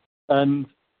 And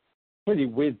really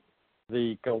with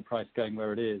the gold price going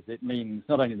where it is, it means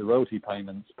not only the royalty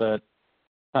payments, but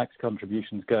tax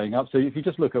contributions going up. So if you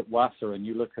just look at WASA and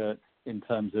you look at in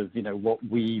terms of, what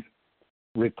we've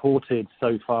reported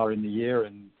so far in the year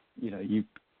and, you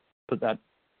put that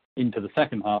into the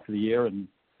second half of the year and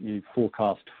you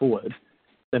forecast forward,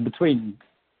 then between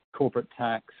corporate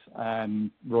tax and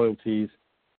royalties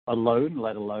alone,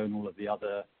 let alone all of the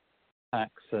other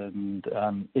tax and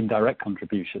indirect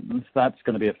contributions, that's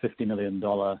going to be a $50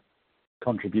 million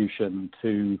contribution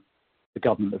to the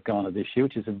government of Ghana this year,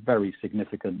 which is a very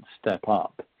significant step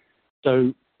up.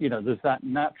 So, there's that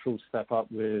natural step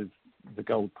up with the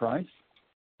gold price.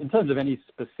 In terms of any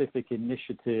specific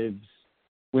initiatives,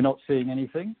 we're not seeing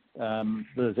anything.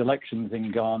 There's elections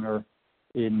in Ghana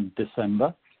in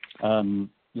December.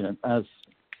 As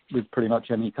with pretty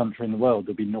much any country in the world,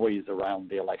 there'll be noise around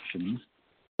the elections.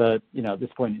 But, at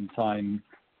this point in time,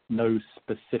 no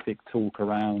specific talk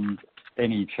around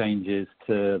any changes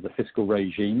to the fiscal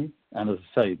regime. And as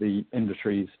I say, the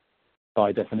industry's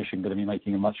by definition going to be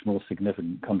making a much more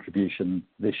significant contribution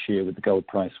this year with the gold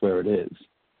price where it is.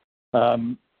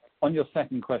 On your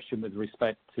second question with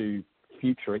respect to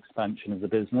future expansion of the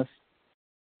business,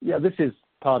 this is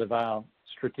part of our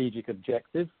strategic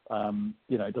objective.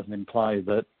 It doesn't imply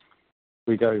that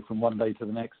we go from one day to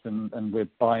the next and we're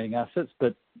buying assets,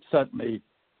 but certainly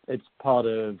it's part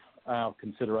of our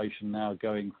consideration now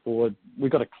going forward.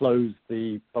 We've got to close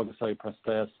the Bogoso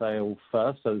Prestea sale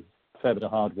first, so there's a fair bit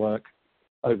of hard work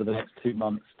over the next 2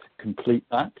 months to complete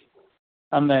that.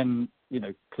 And then,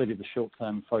 clearly the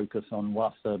short-term focus on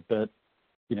WASA, but,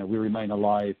 we remain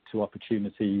alive to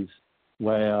opportunities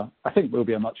where I think we'll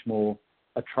be a much more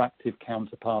attractive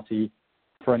counterparty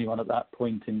for anyone at that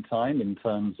point in time in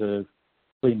terms of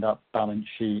cleaned up balance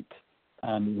sheet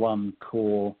and one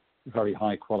core, very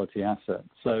high quality asset.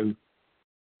 So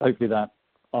hopefully that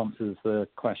answers the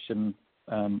question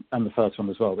and the first one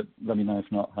as well, but let me know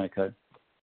if not, Heiko.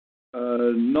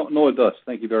 No, it does.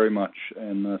 Thank you very much,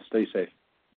 and stay safe.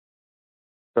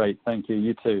 Great, thank you.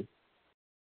 You too.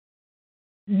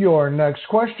 Your next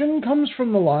question comes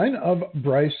from the line of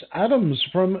Bryce Adams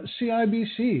from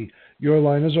CIBC. Your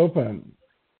line is open.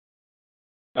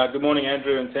 Good morning,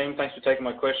 Andrew and team. Thanks for taking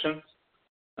my questions.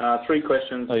 3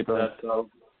 questions that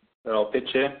I'll pitch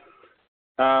here.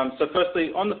 So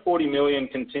firstly, on the $40 million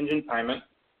contingent payment,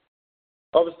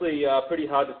 obviously pretty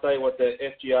hard to say what the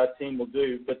FGR team will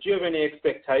do, but do you have any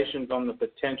expectations on the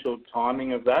potential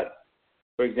timing of that?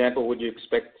 For example, would you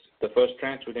expect the first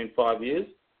tranche within 5 years?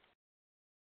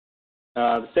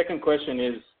 The second question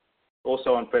is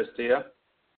also on Prestea.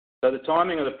 So the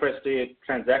timing of the Prestea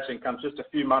transaction comes just a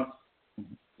few months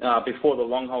before the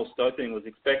long hole stoping was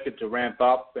expected to ramp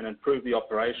up and improve the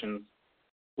operations.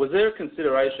 Was there a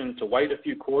consideration to wait a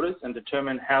few quarters and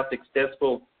determine how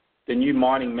successful the new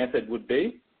mining method would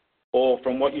be? Or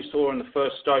from what you saw in the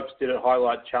first stopes, did it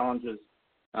highlight challenges,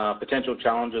 potential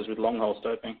challenges with long hole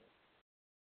stoping?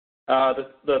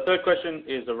 The third question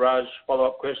is a Raj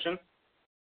follow-up question.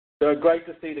 So great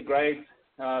to see the grades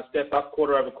step up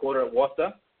quarter over quarter at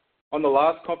WASA. On the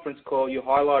last conference call, you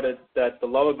highlighted that the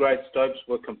lower grade stopes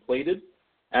were completed,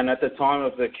 and at the time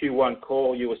of the Q1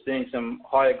 call, you were seeing some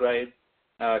higher grades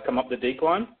come up the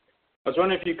decline. I was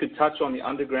wondering if you could touch on the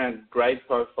underground grade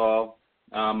profile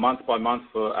month by month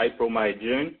for April, May,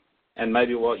 June, and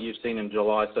maybe what you've seen in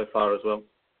July so far as well.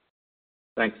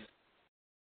 Thanks.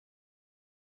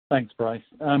 Thanks, Bryce.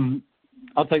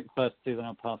 I'll take the first 2, then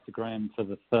I'll pass to Graham for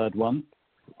the third one.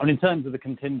 And in terms of the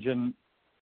contingent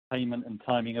payment and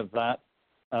timing of that,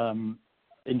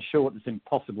 in short, it's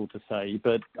impossible to say.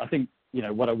 But I think,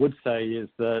 what I would say is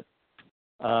that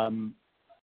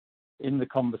in the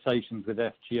conversations with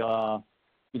FGR,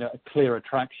 a clear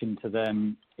attraction to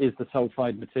them is the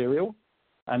sulfide material.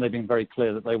 And they've been very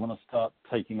clear that they want to start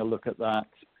taking a look at that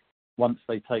once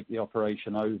they take the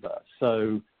operation over.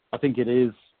 So I think it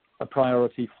is a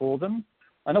priority for them.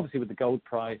 And obviously with the gold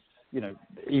price,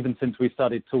 even since we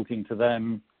started talking to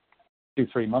them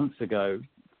 2-3 months ago,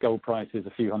 gold price is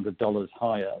a few $100s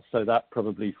higher. So that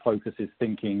probably focuses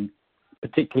thinking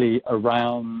particularly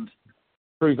around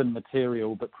proven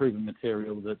material, but proven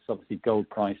material that's obviously gold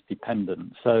price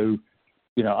dependent. So,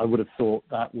 I would have thought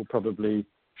that will probably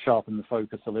sharpen the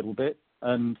focus a little bit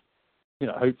and,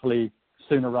 hopefully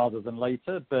sooner rather than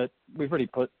later. But we've really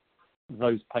put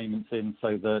those payments in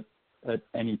so that at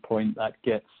any point that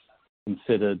gets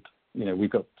considered, we've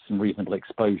got some reasonable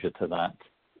exposure to that.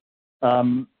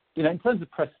 In terms of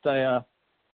Prestea,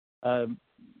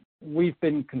 we've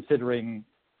been considering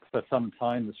for some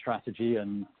time the strategy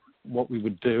and what we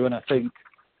would do. And I think,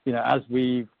 as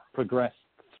we've progressed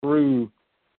through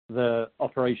the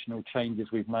operational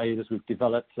changes we've made, as we've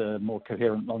developed a more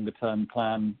coherent longer-term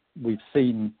plan, we've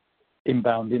seen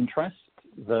inbound interest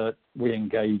that we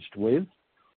engaged with.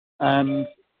 And,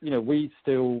 we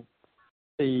still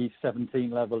see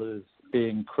 17 level as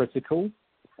being critical.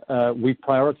 We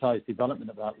prioritized development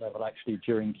of that level actually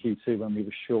during Q2 when we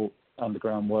were short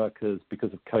underground workers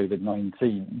because of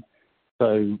COVID-19.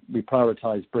 So we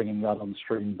prioritized bringing that on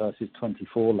stream versus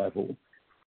 24 level.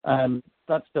 And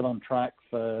that's still on track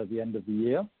for the end of the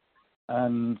year.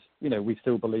 And, we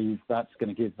still believe that's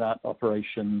going to give that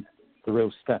operation the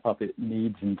real step up it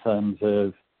needs in terms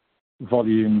of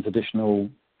volumes, additional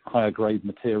higher grade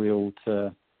material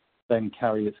to then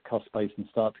carry its cost base and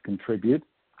start to contribute.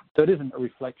 So it isn't a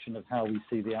reflection of how we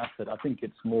see the asset. I think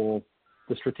it's more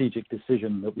the strategic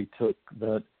decision that we took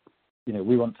that,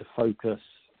 we want to focus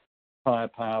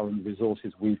firepower and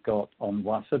resources we've got on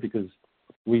Wassa because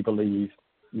we believe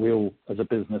we'll, as a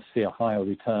business, see a higher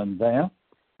return there.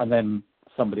 And then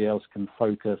somebody else can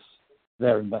focus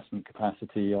their investment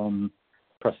capacity on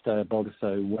Prestea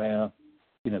Bogoso, where,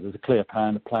 there's a clear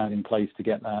plan in place to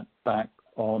get that back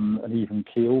on an even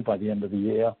keel by the end of the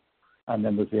year. And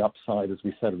then there's the upside, as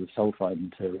we said, of the sulfide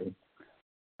material.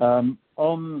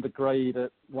 On the grade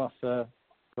at Wassa,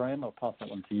 Graham, I'll pass that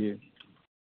one to you.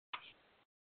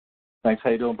 Thanks.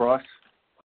 How you doing, Bryce?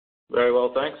 Very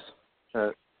well, thanks.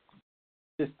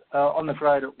 Just on the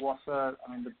grade at Wassa,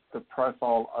 the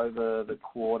profile over the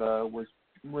quarter was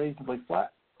reasonably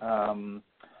flat.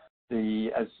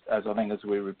 As I think as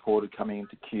we reported coming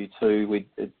into Q2,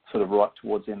 it's sort of right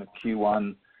towards the end of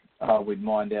Q1, we'd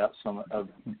mined out some of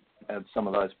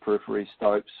those periphery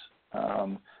stopes,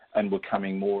 and we're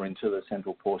coming more into the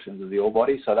central portions of the ore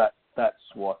body. So that's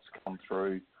what's come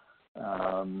through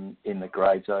in the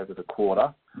grades over the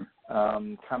quarter.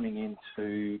 Coming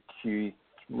into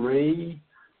Q3,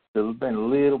 there's been a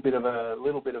little bit of a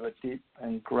dip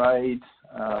in grade,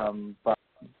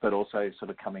 but also sort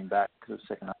of coming back to the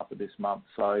second half of this month.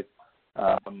 So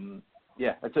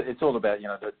it's all about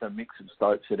the mix of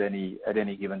stopes at any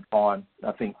given time.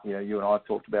 I think you and I have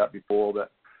talked about before that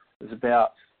there's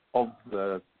about of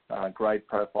the grade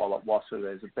profile at Wassa,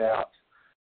 there's about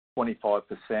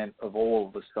 25% of all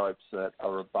of the stopes that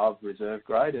are above reserve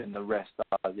grade, and the rest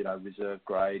are reserve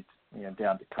grade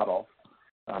down to cut-off.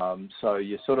 So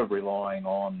you're sort of relying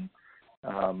on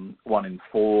 1 in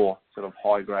 4 sort of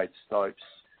high-grade stopes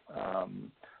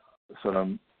sort of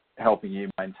helping you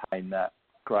maintain that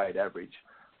grade average.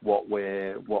 What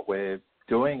we're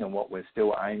doing and what we're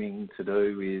still aiming to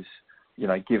do is,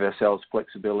 give ourselves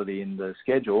flexibility in the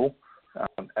schedule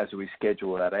as we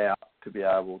schedule that out to be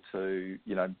able to,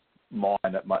 mine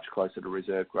it much closer to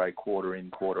reserve grade quarter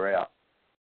in, quarter out.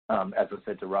 As I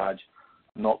said to Raj,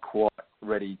 not quite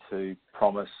ready to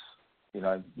promise,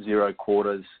 0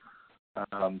 quarters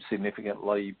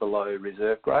significantly below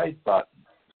reserve grade, but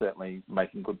certainly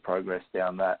making good progress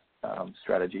down that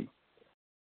strategy.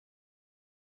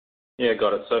 Yeah,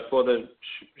 got it. So for the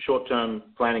short-term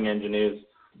planning engineers,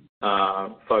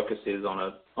 focus is on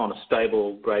a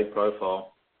stable grade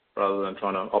profile rather than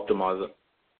trying to optimize it.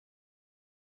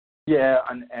 Yeah,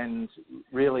 and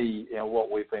really, what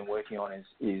we've been working on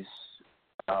is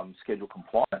schedule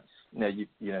compliance. Now, you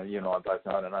and I both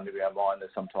know in an underground mine that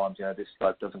sometimes this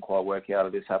slope doesn't quite work out, or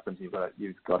this happens. You've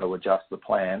got to adjust the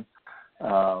plan.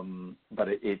 But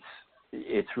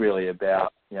it's really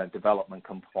about development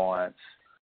compliance,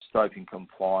 stoping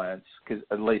compliance, because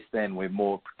at least then we're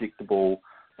more predictable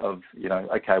of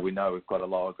okay, we know we've got a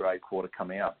lower grade quarter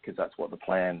coming up because that's what the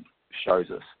plan shows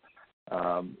us,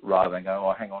 rather than going,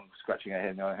 oh, hang on, scratching our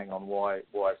head, no, hang on, why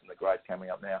isn't the grade coming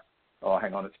up now? Oh,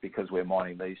 hang on, it's because we're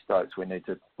mining these stopes. We need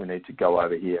to go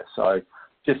over here. So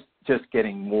just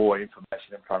getting more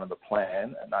information in front of the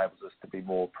plan enables us to be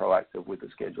more proactive with the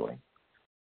scheduling.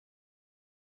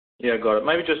 Yeah, got it.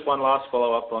 Maybe just one last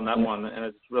follow-up on that one, and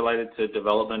it's related to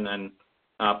development and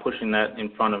pushing that in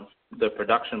front of the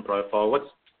production profile.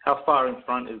 How far in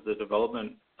front is the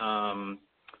development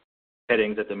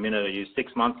headings at the minute? Are you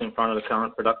 6 months in front of the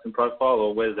current production profile,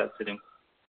 or where's that sitting?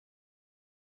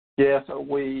 Yeah, so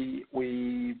we've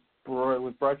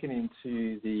broken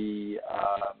into the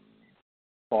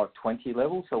 520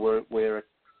 level, so we're at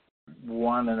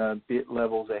 1 and a bit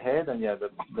levels ahead, and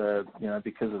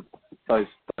because of those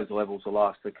levels will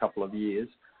last a couple of years,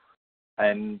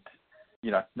 and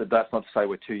that's not to say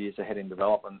we're 2 years ahead in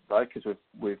development though, because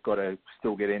we've got to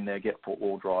still get in there, get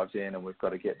footwall drives in, and we've got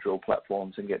to get drill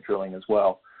platforms and get drilling as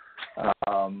well.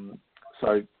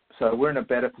 So we're in a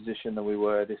better position than we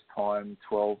were this time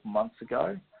 12 months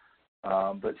ago,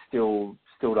 but still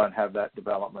don't have that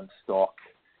development stock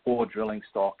or drilling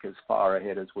stock as far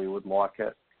ahead as we would like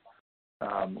it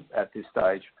at this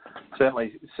stage.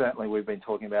 Certainly we've been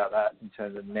talking about that in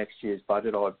terms of next year's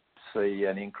budget. I'd see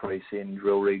an increase in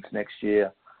drill rigs next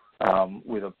year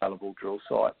with available drill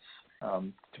sites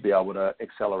to be able to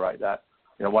accelerate that.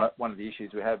 One of the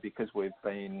issues we have, because we've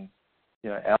been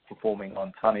outperforming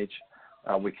on tonnage,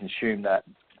 we consume that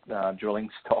drilling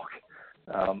stock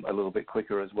a little bit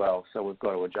quicker as well. So we've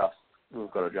got to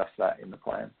adjust that in the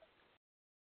plan.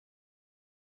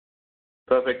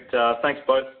 Perfect. Thanks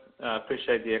both.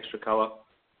 Appreciate the extra colour.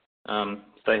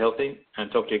 Stay healthy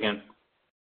and talk to you again.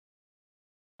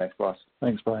 Thanks, Bryce.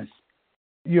 Thanks, Bryce.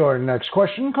 Your next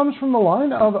question comes from the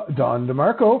line of Don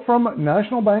DeMarco from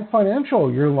National Bank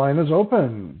Financial. Your line is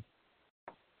open.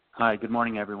 Hi, good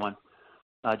morning, everyone.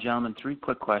 Gentlemen, 3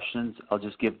 quick questions. I'll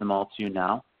just give them all to you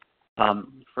now.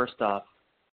 First off,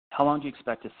 how long do you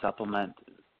expect to supplement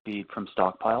feed from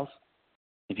stockpiles?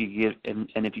 If you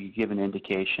could give an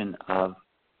indication of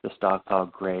the stockpile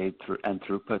grade and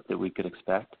throughput that we could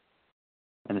expect.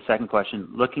 And the second question,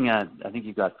 looking at, I think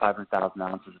you've got 500,000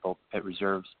 ounces of open pit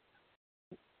reserves.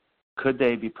 Could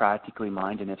they be practically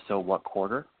mined, and if so, what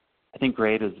quarter? I think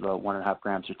grade is about 1.5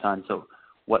 grams per ton. So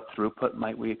what throughput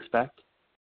might we expect?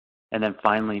 And then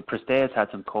finally, Prestea has had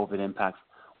some COVID impacts.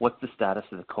 What's the status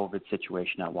of the COVID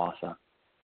situation at Wassa?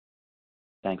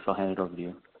 Thanks. I'll hand it over to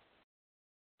you.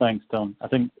 Thanks, Don. I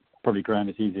think probably, Graham,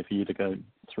 it's easier for you to go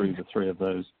through the 3 of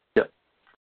those. Yep.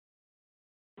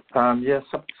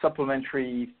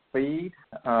 Supplementary feed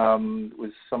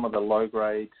with some of the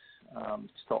low-grade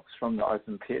stocks from the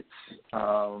open pits.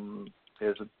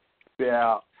 There's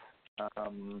about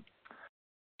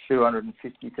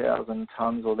 250,000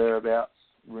 tonnes or thereabouts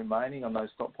remaining on those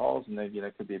stockpiles, and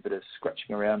there could be a bit of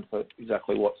scratching around for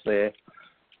exactly what's there.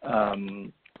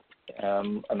 And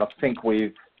I think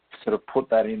we've sort of put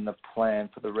that in the plan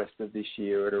for the rest of this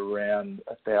year at around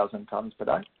 1,000 tonnes per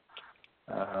day.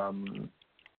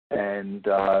 And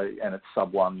it's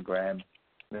sub 1 gram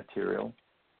material.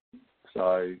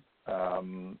 So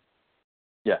and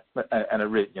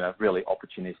really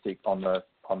opportunistic on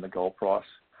the gold price.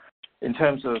 In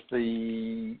terms of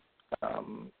the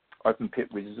open pit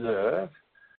reserve,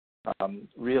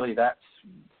 really that's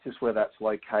just where that's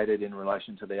located in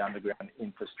relation to the underground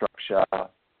infrastructure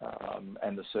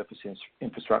and the surface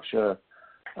infrastructure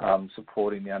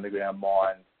supporting the underground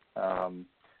mine.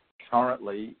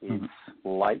 Currently, it's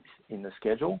late in the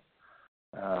schedule.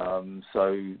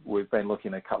 So we've been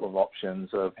looking at a couple of options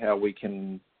of how we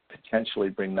can potentially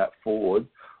bring that forward,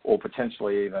 or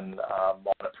potentially even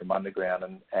mine it from underground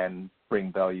and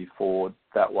bring value forward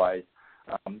that way.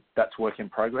 That's work in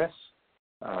progress,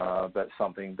 but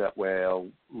something that we'll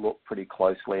look pretty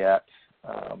closely at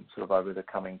sort of over the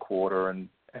coming quarter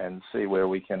and see where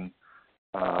we can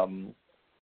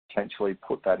potentially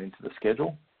put that into the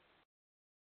schedule.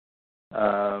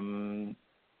 And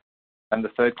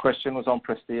the third question was on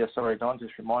Prestea. Sorry, Don,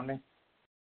 just remind me.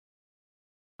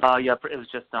 Yeah, it was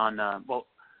just on,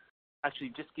 actually,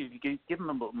 just give them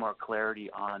a little more clarity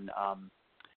on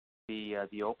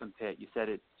the open pit. You said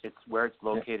it's where it's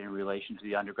located in relation to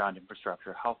the underground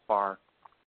infrastructure. How far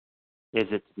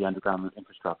is it to the underground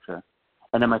infrastructure?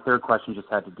 And then my third question just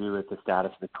had to do with the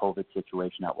status of the COVID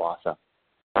situation at Wassa.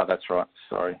 Oh, that's right.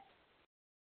 Sorry.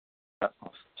 I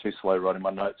was too slow writing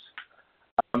my notes.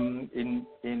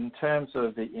 In terms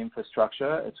of the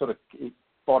infrastructure, it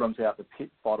bottoms out, the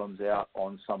pit bottoms out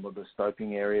on some of the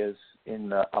stoping areas in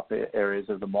the upper areas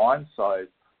of the mine, so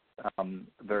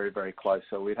very, very close.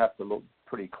 So we'd have to look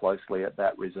pretty closely at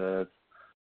that reserve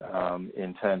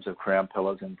in terms of crown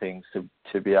pillars and things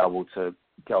to be able to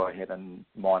go ahead and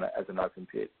mine it as an open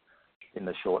pit in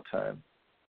the short term.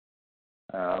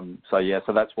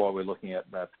 So that's why we're looking at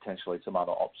potentially some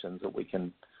other options that we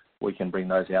can bring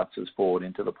those ounces forward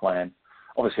into the plan.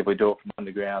 Obviously, if we do it from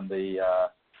underground, the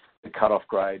cut-off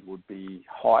grade would be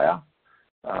higher,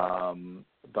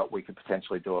 but we could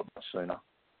potentially do it much sooner.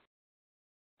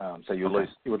 So you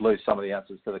would lose some of the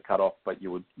ounces to the cut-off, but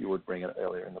you would bring it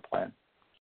earlier in the plan.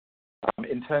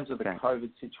 In terms of the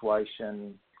COVID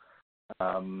situation,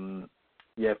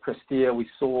 Prestea, we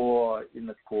saw in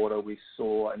the quarter,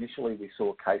 initially we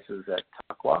saw cases at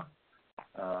Tarkwa,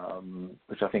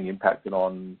 which I think impacted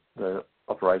on the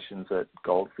operations at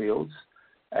Goldfields.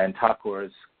 And Tarkwa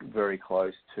is very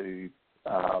close to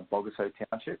Bogaso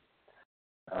Township.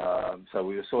 So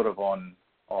we were sort of on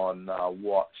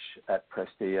watch at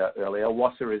Prestea earlier.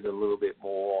 Wassa is a little bit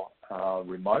more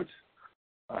remote.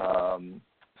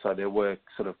 So there were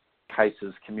sort of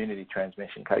cases, community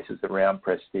transmission cases around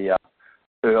Prestea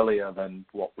earlier than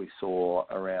what we saw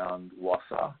around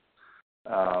Wassa.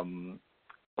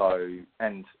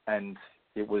 And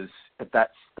it was at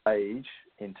that stage,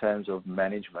 in terms of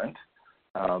management,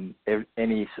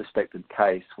 any suspected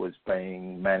case was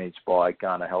being managed by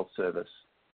Ghana Health Service.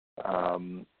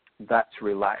 That's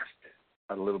relaxed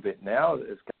a little bit now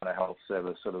as Ghana Health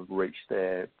Service sort of reached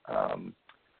their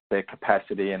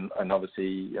capacity, and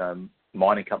obviously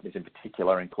mining companies in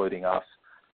particular, including us,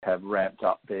 have ramped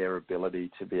up their ability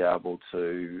to be able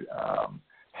to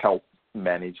help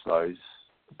manage those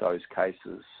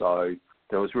cases. So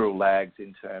there was real lags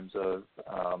in terms of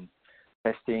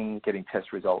testing, getting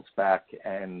test results back,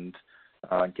 and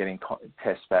getting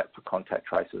tests back for contact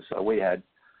tracers. So we had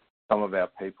some of our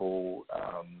people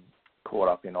caught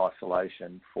up in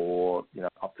isolation for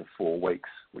up to 4 weeks,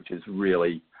 which is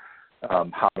really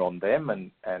hard on them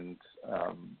and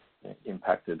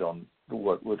impacted on the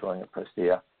work we're doing at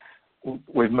Prestea.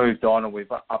 We've moved on and we've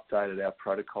updated our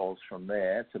protocols from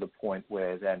there to the point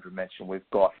where, as Andrew mentioned, we've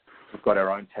got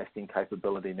our own testing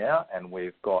capability now, and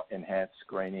we've got enhanced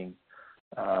screening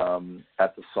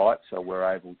at the site. So we're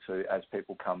able to, as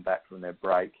people come back from their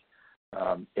break,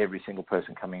 every single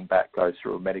person coming back goes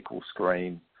through a medical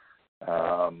screen,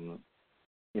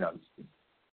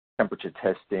 temperature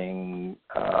testing,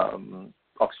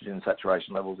 oxygen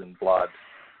saturation levels in blood,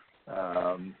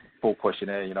 full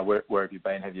questionnaire, where have you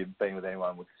been? Have you been with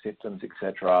anyone with symptoms,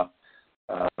 etc.?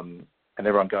 And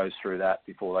everyone goes through that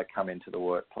before they come into the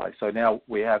workplace. So now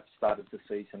we have started to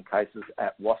see some cases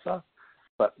at Wassa,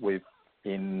 but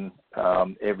in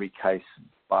every case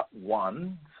but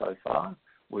one so far,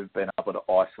 we've been able to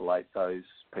isolate those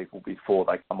people before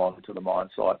they come onto the mine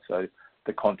site. So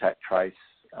the contact trace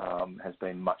has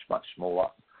been much, much smaller.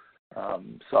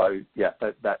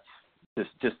 That's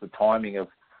just the timing of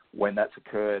when that's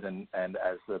occurred and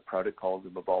as the protocols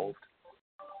have evolved.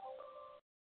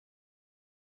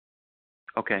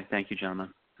 Okay, thank you, gentlemen.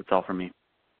 That's all from me.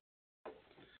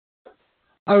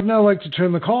 I would now like to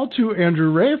turn the call to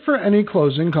Andrew Ray for any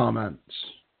closing comments.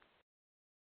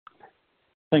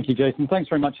 Thank you, Jason. Thanks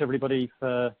very much, everybody,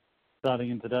 for starting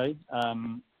in today.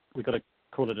 We've got to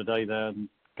call it a day there and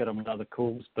get on with other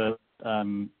calls, but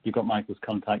you've got Michael's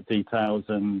contact details,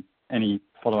 and any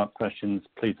follow-up questions,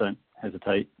 please don't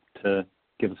hesitate to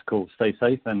give us a call. Stay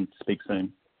safe and speak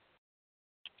soon.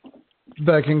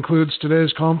 That concludes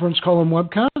today's conference call and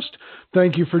webcast.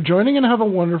 Thank you for joining and have a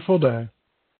wonderful day.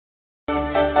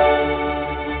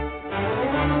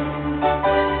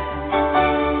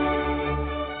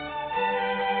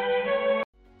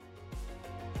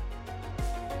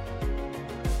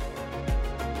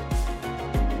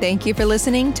 Thank you for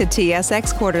listening to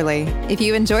TSX Quarterly. If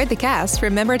you enjoyed the cast,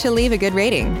 remember to leave a good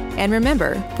rating. And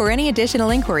remember, for any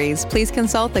additional inquiries, please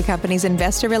consult the company's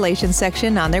investor relations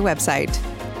section on their website.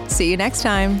 See you next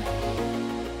time.